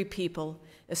hungry people,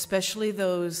 especially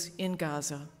those in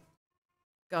Gaza.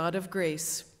 God of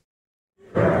grace.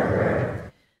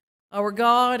 Our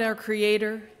God, our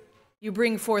Creator, you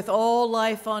bring forth all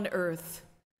life on earth.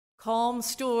 Calm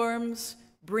storms,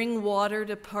 bring water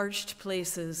to parched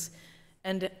places,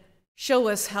 and show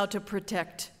us how to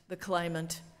protect the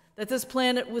climate, that this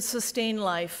planet would sustain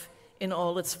life in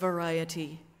all its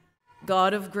variety.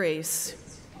 God of grace.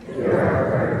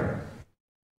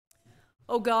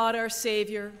 O God, our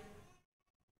Savior,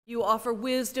 you offer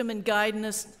wisdom and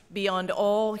guidance beyond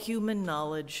all human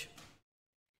knowledge.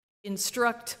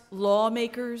 Instruct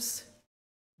lawmakers,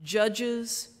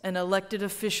 judges, and elected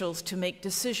officials to make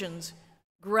decisions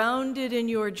grounded in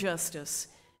your justice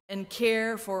and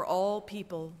care for all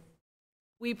people.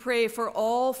 We pray for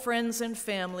all friends and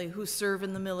family who serve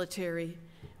in the military.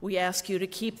 We ask you to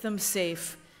keep them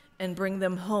safe and bring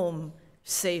them home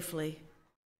safely.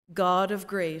 God of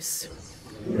grace.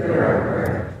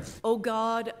 O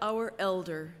God, our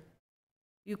elder,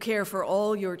 you care for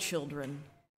all your children.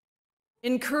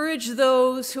 Encourage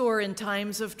those who are in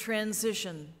times of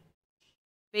transition,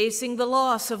 facing the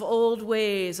loss of old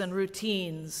ways and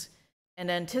routines, and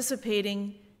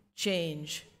anticipating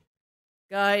change.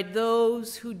 Guide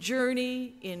those who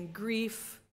journey in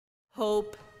grief,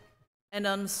 hope, and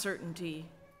uncertainty.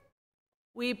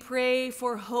 We pray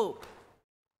for hope,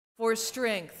 for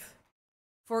strength,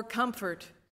 for comfort,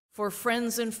 for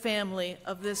friends and family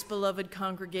of this beloved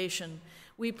congregation.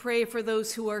 We pray for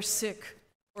those who are sick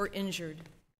or injured.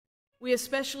 We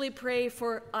especially pray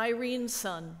for Irene's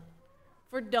son,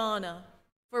 for Donna,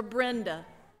 for Brenda,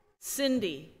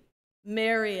 Cindy,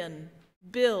 Marion,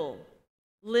 Bill,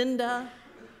 Linda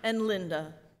and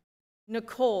Linda,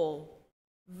 Nicole,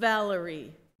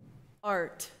 Valerie,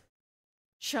 Art,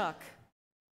 Chuck,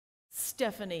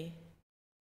 Stephanie.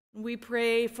 We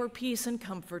pray for peace and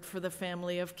comfort for the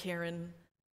family of Karen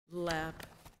Lapp.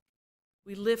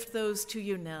 We lift those to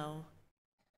you now.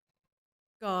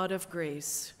 God of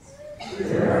grace.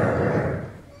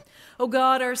 O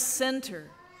God, our center,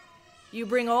 you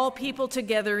bring all people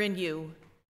together in you.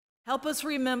 Help us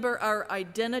remember our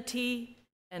identity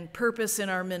and purpose in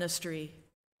our ministry.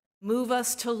 Move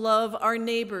us to love our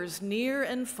neighbors near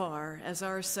and far as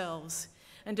ourselves,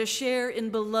 and to share in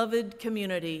beloved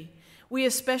community. We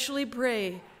especially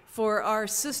pray for our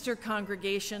sister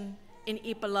congregation in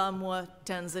Ipalamwa,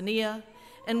 Tanzania,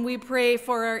 and we pray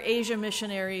for our Asia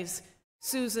missionaries,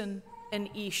 Susan and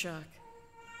Ishak.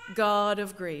 God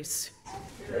of grace.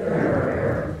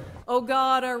 O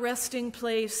God, our resting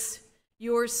place,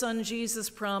 your Son Jesus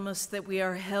promised that we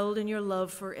are held in your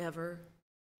love forever.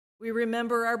 We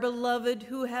remember our beloved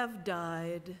who have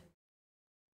died.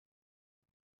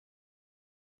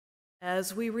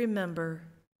 As we remember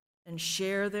and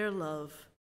share their love,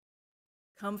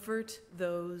 comfort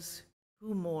those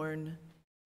who mourn.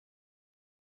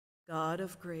 God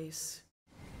of grace.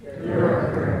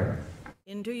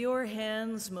 Into your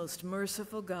hands, most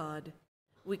merciful God,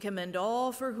 we commend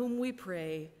all for whom we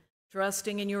pray,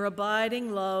 trusting in your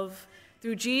abiding love,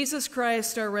 through Jesus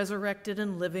Christ, our resurrected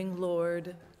and living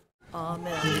Lord.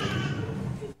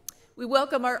 Amen. We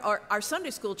welcome our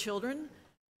Sunday school children.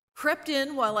 Crept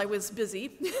in while I was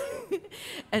busy,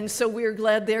 and so we're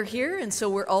glad they're here, and so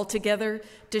we're all together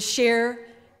to share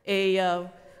a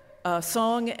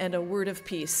song and a word of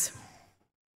peace.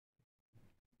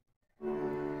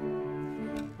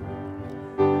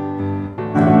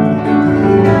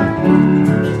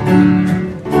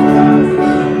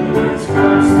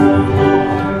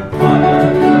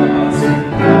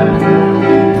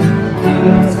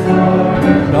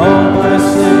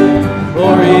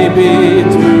 Glory be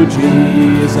to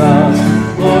Jesus,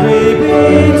 glory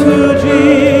be to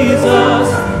Jesus,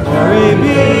 glory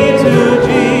be to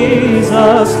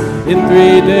Jesus. In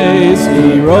 3 days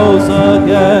he rose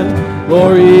again,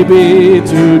 glory be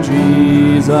to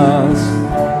Jesus.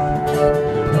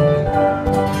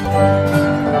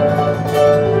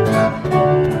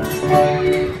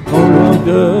 Oh, how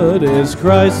good is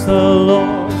Christ the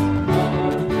Lord.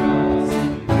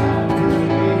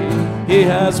 He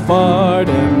has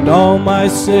pardoned all my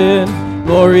sin.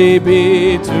 Glory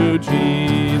be to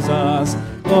Jesus.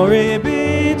 Glory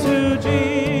be to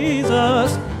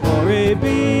Jesus. Glory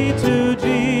be to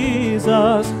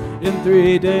Jesus. In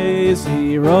 3 days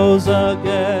he rose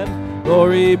again.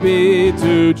 Glory be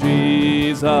to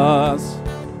Jesus.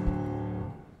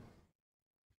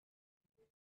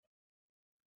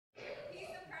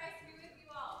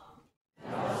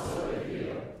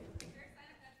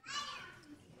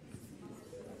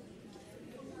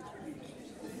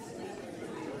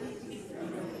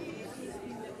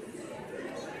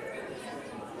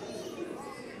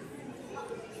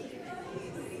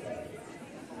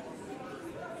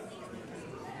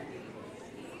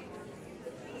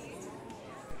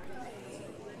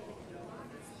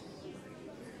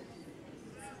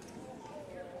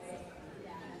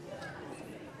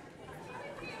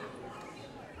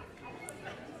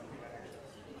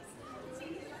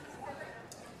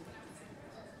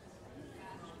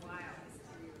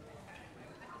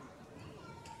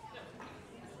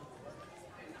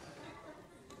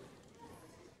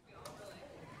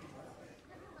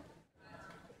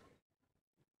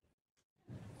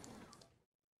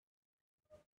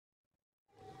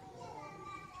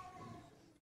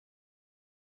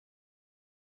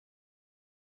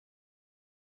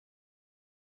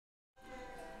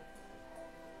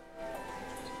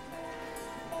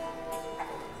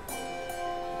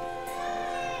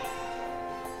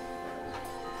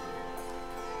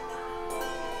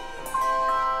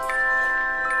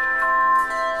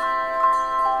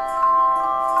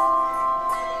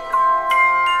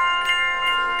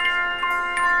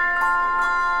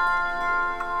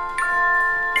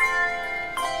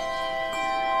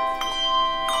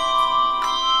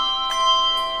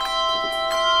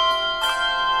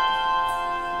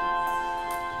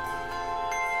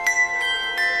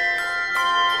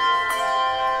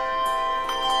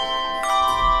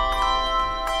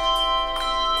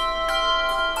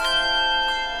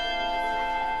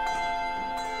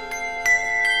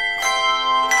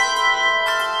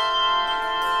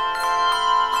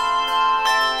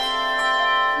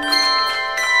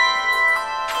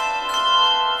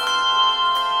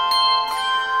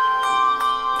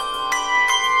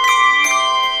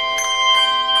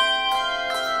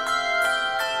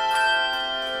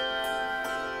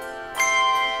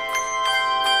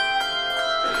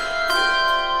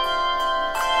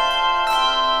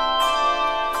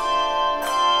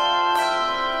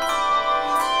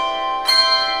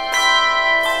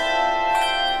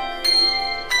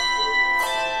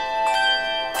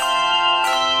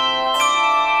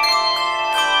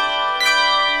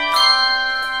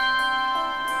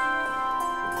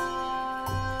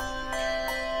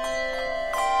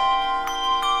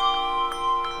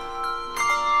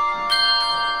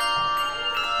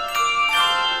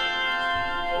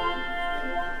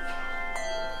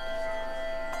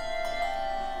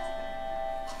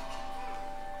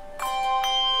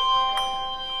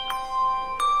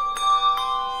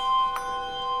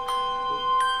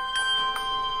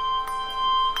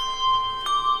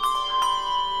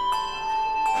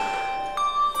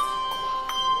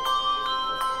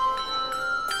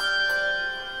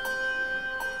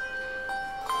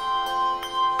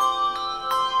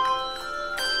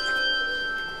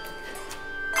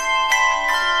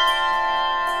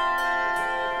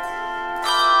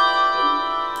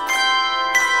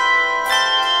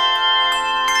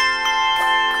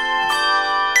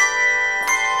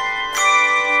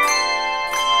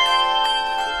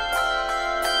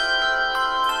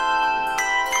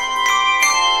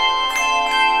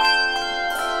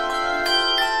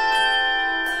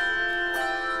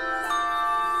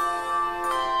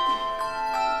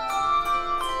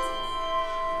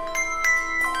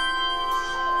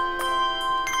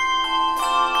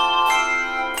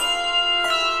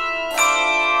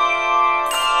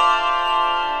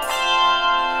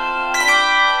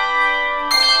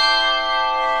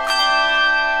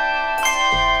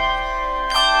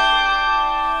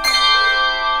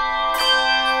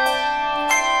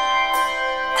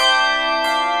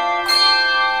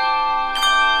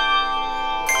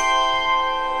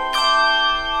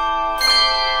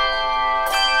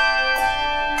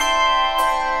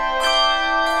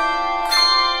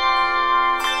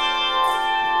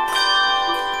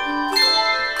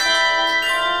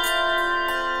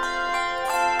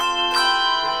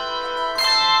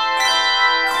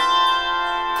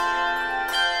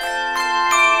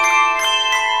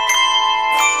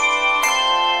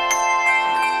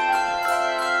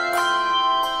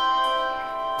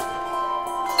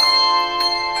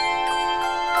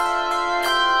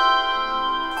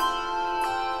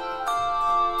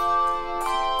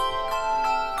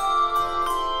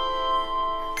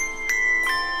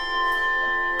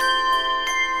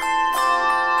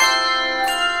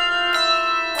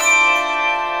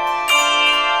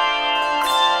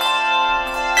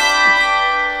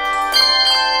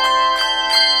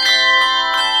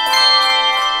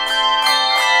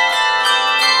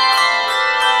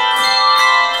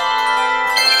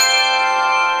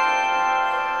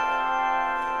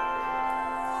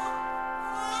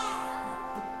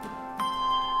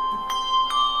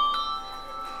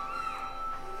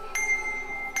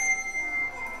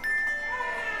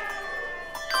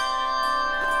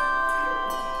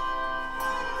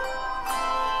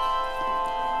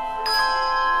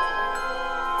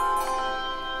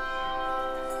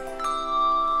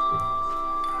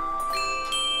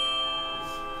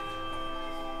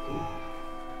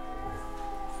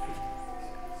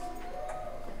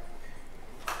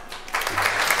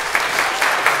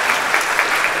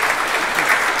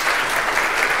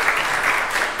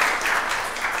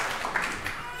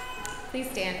 Please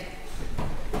stand.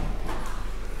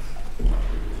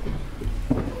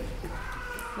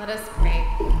 Let us pray.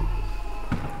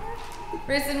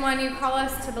 Risen One, you call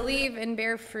us to believe and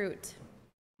bear fruit.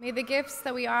 May the gifts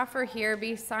that we offer here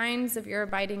be signs of your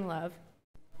abiding love.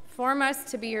 Form us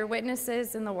to be your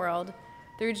witnesses in the world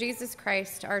through Jesus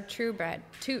Christ, our true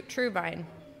vine.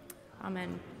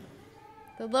 Amen.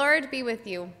 The Lord be with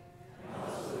you.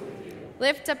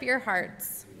 Lift up your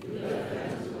hearts.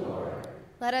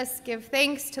 Let us give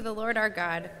thanks to the Lord our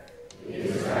God. It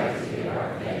is right to give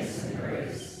our thanks and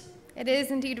praise. It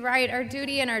is indeed right, our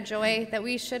duty and our joy, that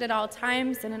we should at all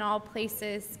times and in all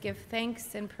places give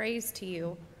thanks and praise to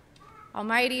you,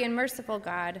 Almighty and merciful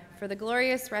God, for the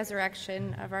glorious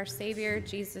resurrection of our Savior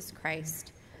Jesus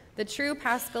Christ, the true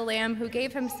Paschal Lamb who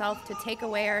gave himself to take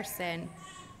away our sin,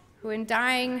 who in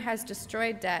dying has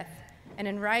destroyed death, and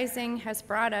in rising has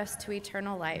brought us to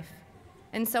eternal life.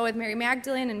 And so with Mary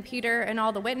Magdalene and Peter and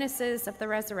all the witnesses of the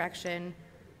resurrection,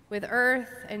 with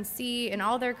earth and sea and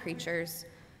all their creatures,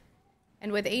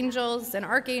 and with angels and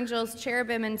archangels,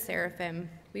 cherubim and seraphim,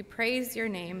 we praise your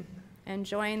name and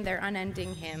join their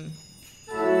unending hymn.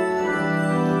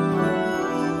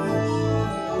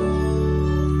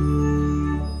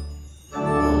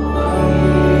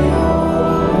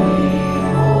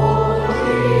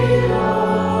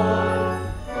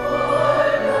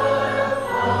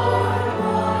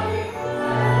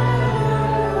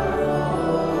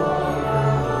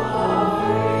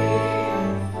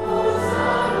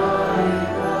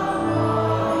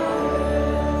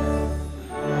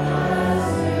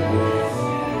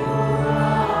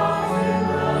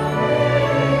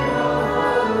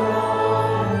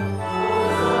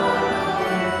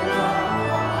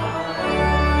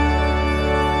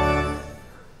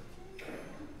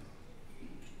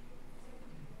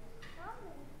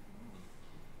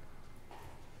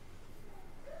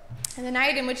 In the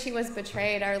night in which he was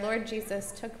betrayed, our Lord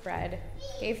Jesus took bread,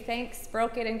 gave thanks,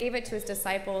 broke it, and gave it to his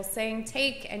disciples, saying,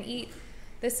 "Take and eat.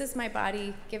 This is my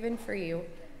body given for you.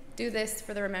 Do this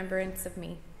for the remembrance of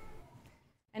me."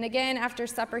 And again, after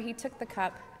supper, he took the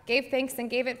cup, gave thanks, and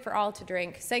gave it for all to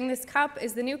drink, saying, "This cup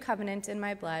is the new covenant in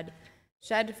my blood,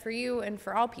 shed for you and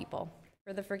for all people,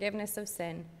 for the forgiveness of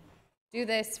sin. Do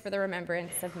this for the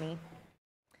remembrance of me."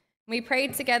 We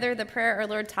prayed together the prayer our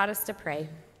Lord taught us to pray.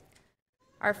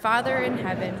 Our Father in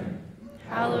heaven,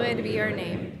 hallowed be your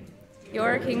name.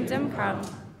 Your kingdom come,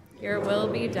 your will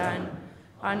be done,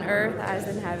 on earth as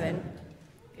in heaven.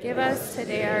 Give us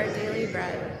today our daily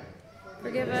bread.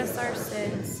 Forgive us our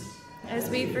sins,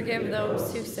 as we forgive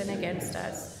those who sin against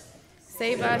us.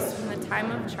 Save us from the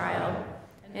time of trial,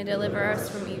 and deliver us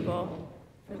from evil.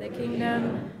 For the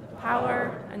kingdom,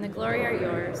 power, and the glory are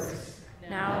yours,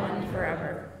 now and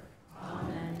forever.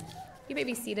 Amen. You may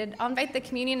be seated. I'll invite the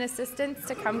communion assistants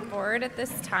to come forward at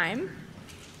this time.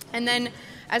 And then,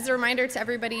 as a reminder to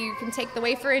everybody, you can take the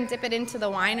wafer and dip it into the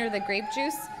wine or the grape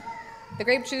juice. The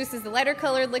grape juice is the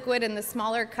lighter-colored liquid in the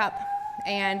smaller cup,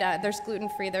 and there's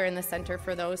gluten-free there in the center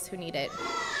for those who need it.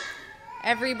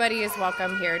 Everybody is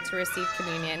welcome here to receive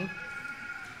communion.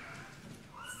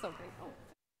 So grateful.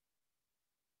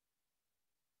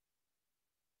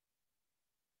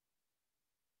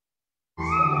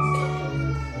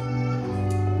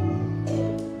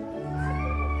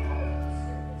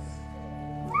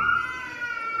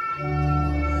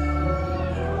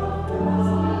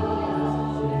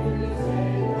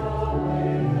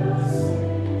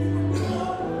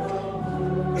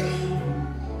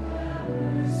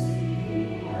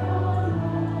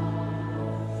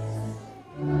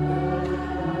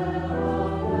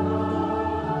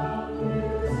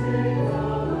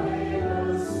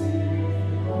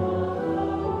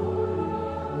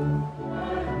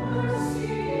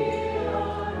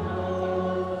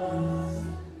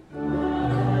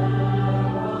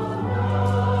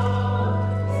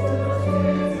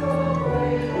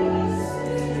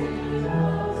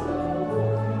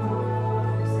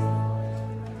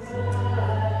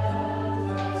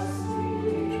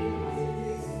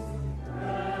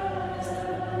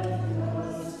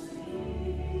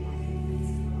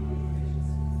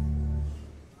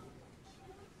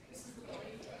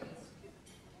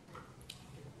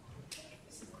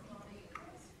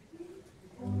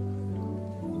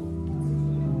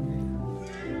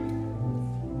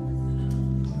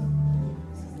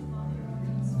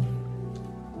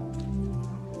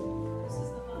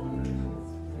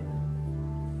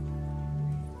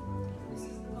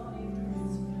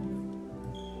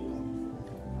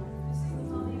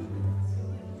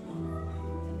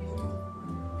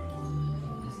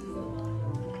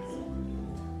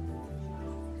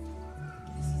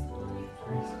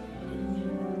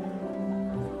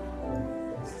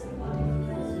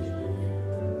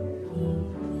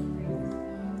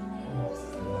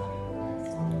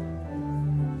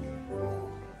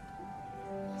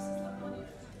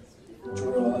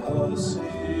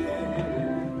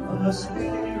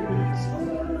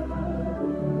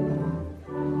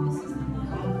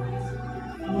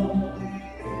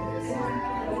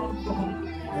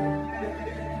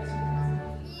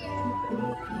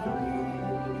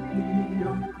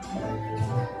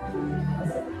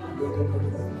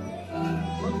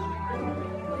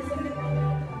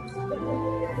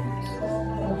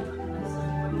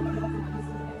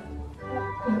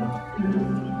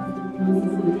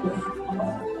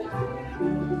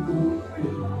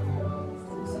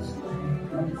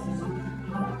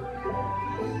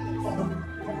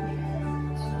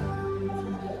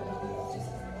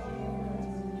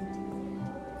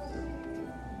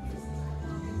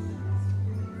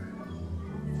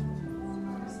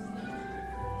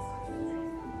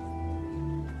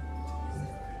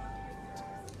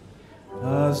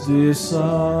 As disciples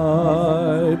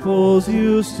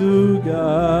used to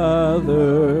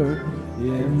gather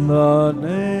in the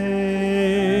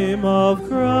name of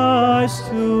Christ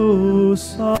to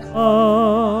sup,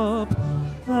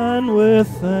 and with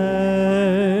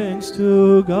thanks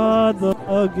to God the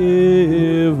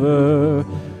giver,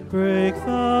 break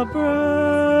the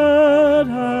bread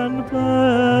and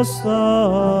bless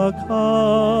the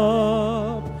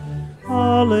cup.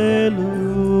 Hallelujah,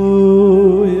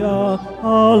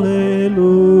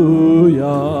 hallelujah.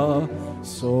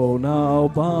 So now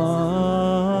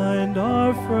bind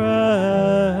our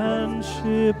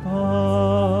friendship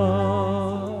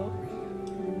up.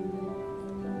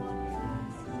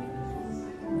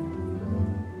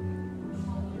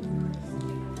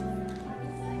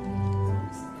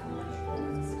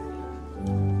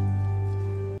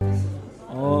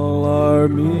 All our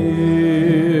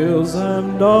meals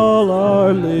and all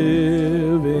our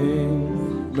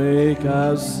living make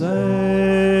as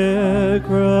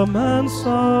sacraments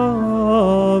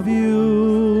of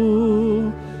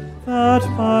you, that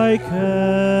by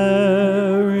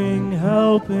caring,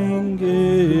 helping,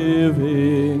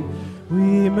 giving,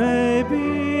 we may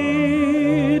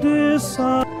be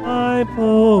disciples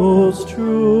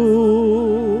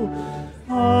true.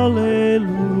 Hallelujah,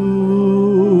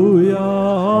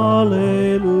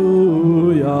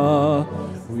 hallelujah.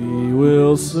 We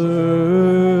will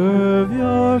serve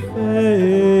your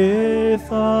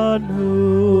faith anew.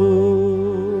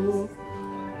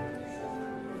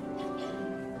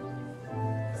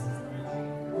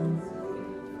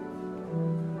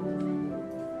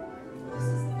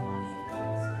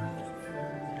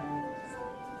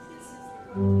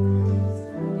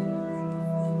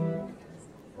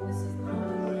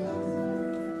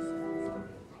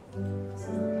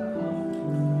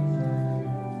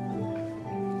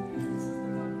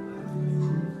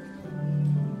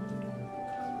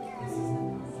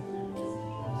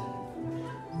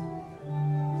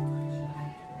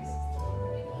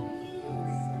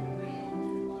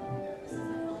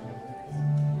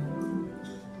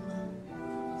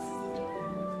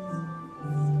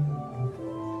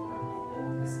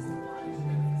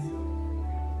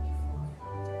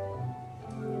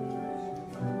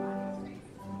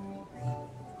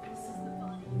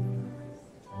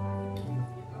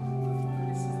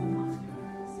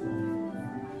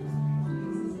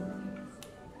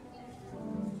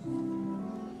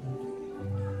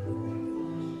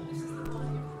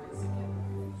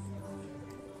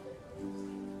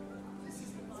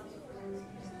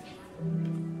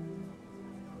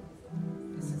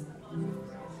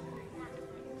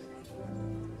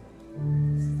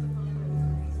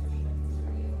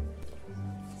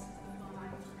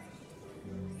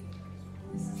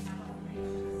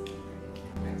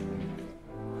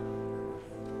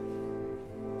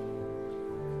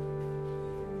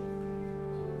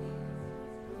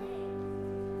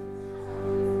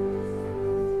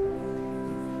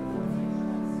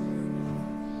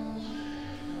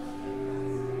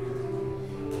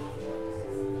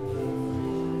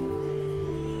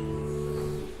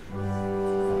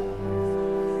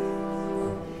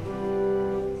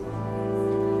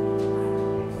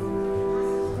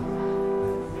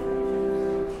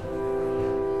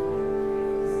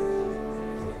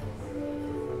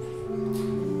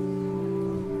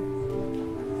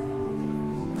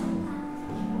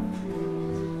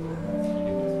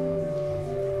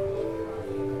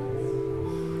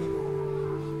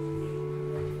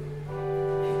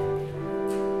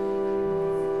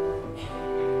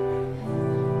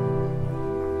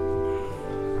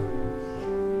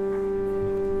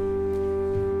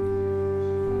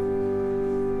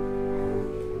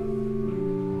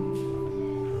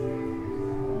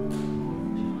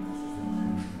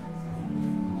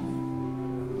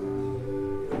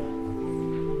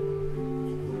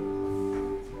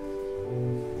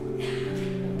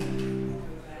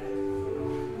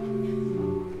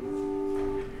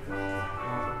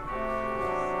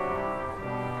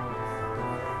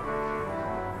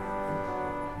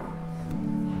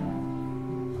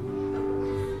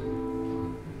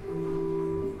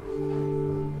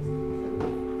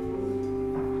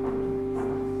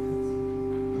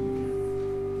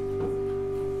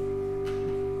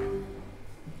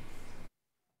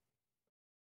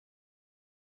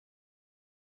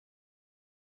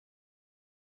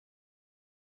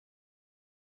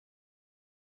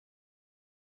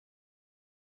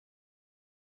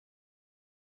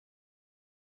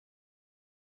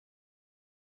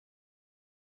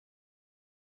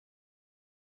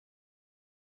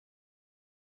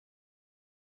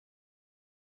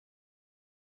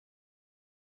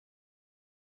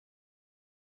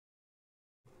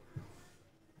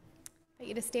 invite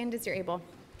you to stand as you're able.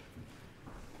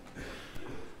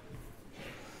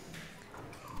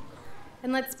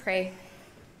 And let's pray.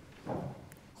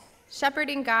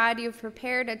 Shepherding God, you've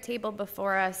prepared a table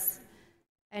before us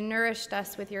and nourished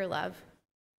us with your love.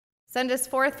 Send us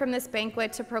forth from this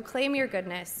banquet to proclaim your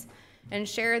goodness and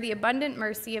share the abundant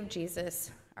mercy of Jesus,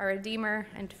 our Redeemer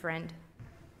and friend.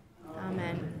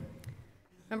 Amen.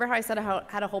 Remember how I said I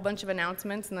had a whole bunch of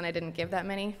announcements and then I didn't give that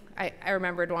many? I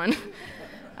remembered one.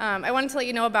 I wanted to let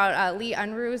you know about Lee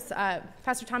Unruh's.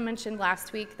 Pastor Tom mentioned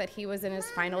last week that he was in his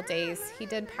final days. He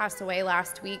did pass away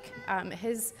last week.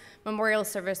 His memorial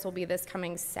service will be this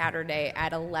coming Saturday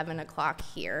at 11 o'clock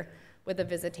here with a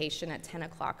visitation at 10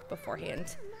 o'clock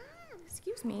beforehand.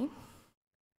 Excuse me.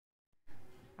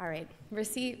 All right,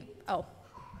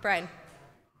 Brian.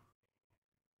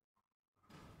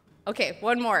 Okay,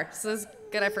 one more. So this is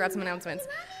good, I forgot some announcements.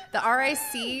 The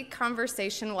RIC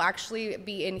conversation will actually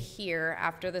be in here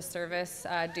after the service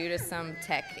due to some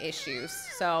tech issues.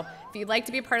 So if you'd like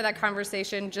to be a part of that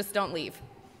conversation, just don't leave.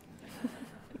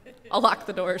 I'll lock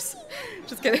the doors.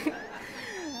 Just kidding.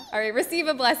 All right, receive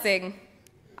a blessing.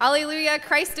 Alleluia,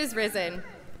 Christ is risen.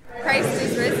 Christ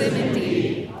is risen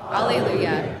indeed.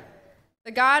 Alleluia.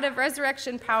 The God of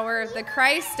resurrection power, the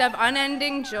Christ of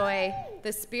unending joy,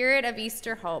 the Spirit of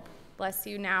Easter hope, bless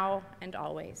you now and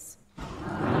always.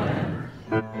 Amen.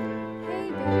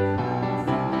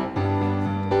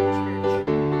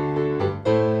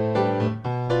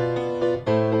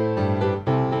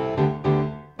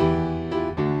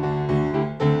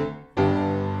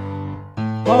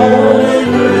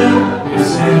 Hallelujah, we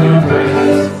sing your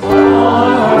praises. All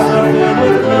our hearts are filled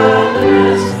with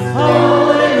gladness.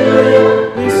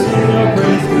 Hallelujah, we sing your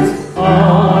praises. All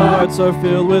our hearts are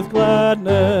filled with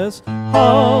gladness.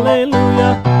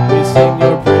 Hallelujah, we sing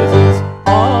your praises.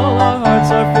 All our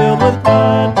hearts are filled with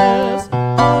gladness.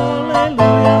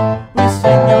 Hallelujah, we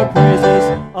sing your praises.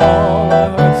 All our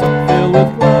hearts are filled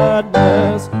with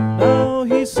gladness. Now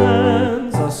he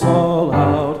sends us all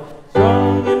out,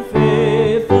 strong in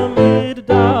faith amid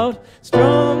doubt,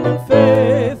 strong in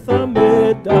faith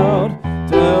amid doubt.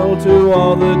 Tell to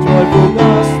all the joyful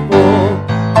gospel.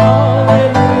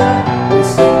 Hallelujah, we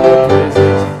sing your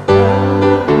praises.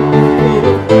 Filled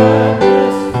with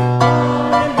gladness. Hallelujah,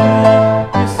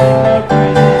 we sing your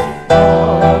praises.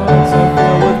 All our hearts are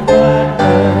filled with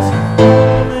gladness.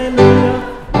 Hallelujah,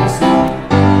 we sing.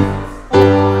 All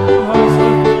our hearts are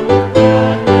filled with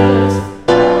gladness.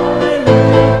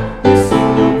 Hallelujah, we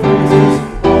sing your praises.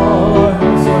 All our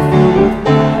hearts are filled with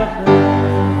gladness.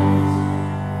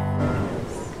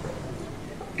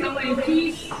 Go in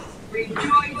peace,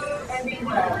 rejoice, and be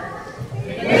glad.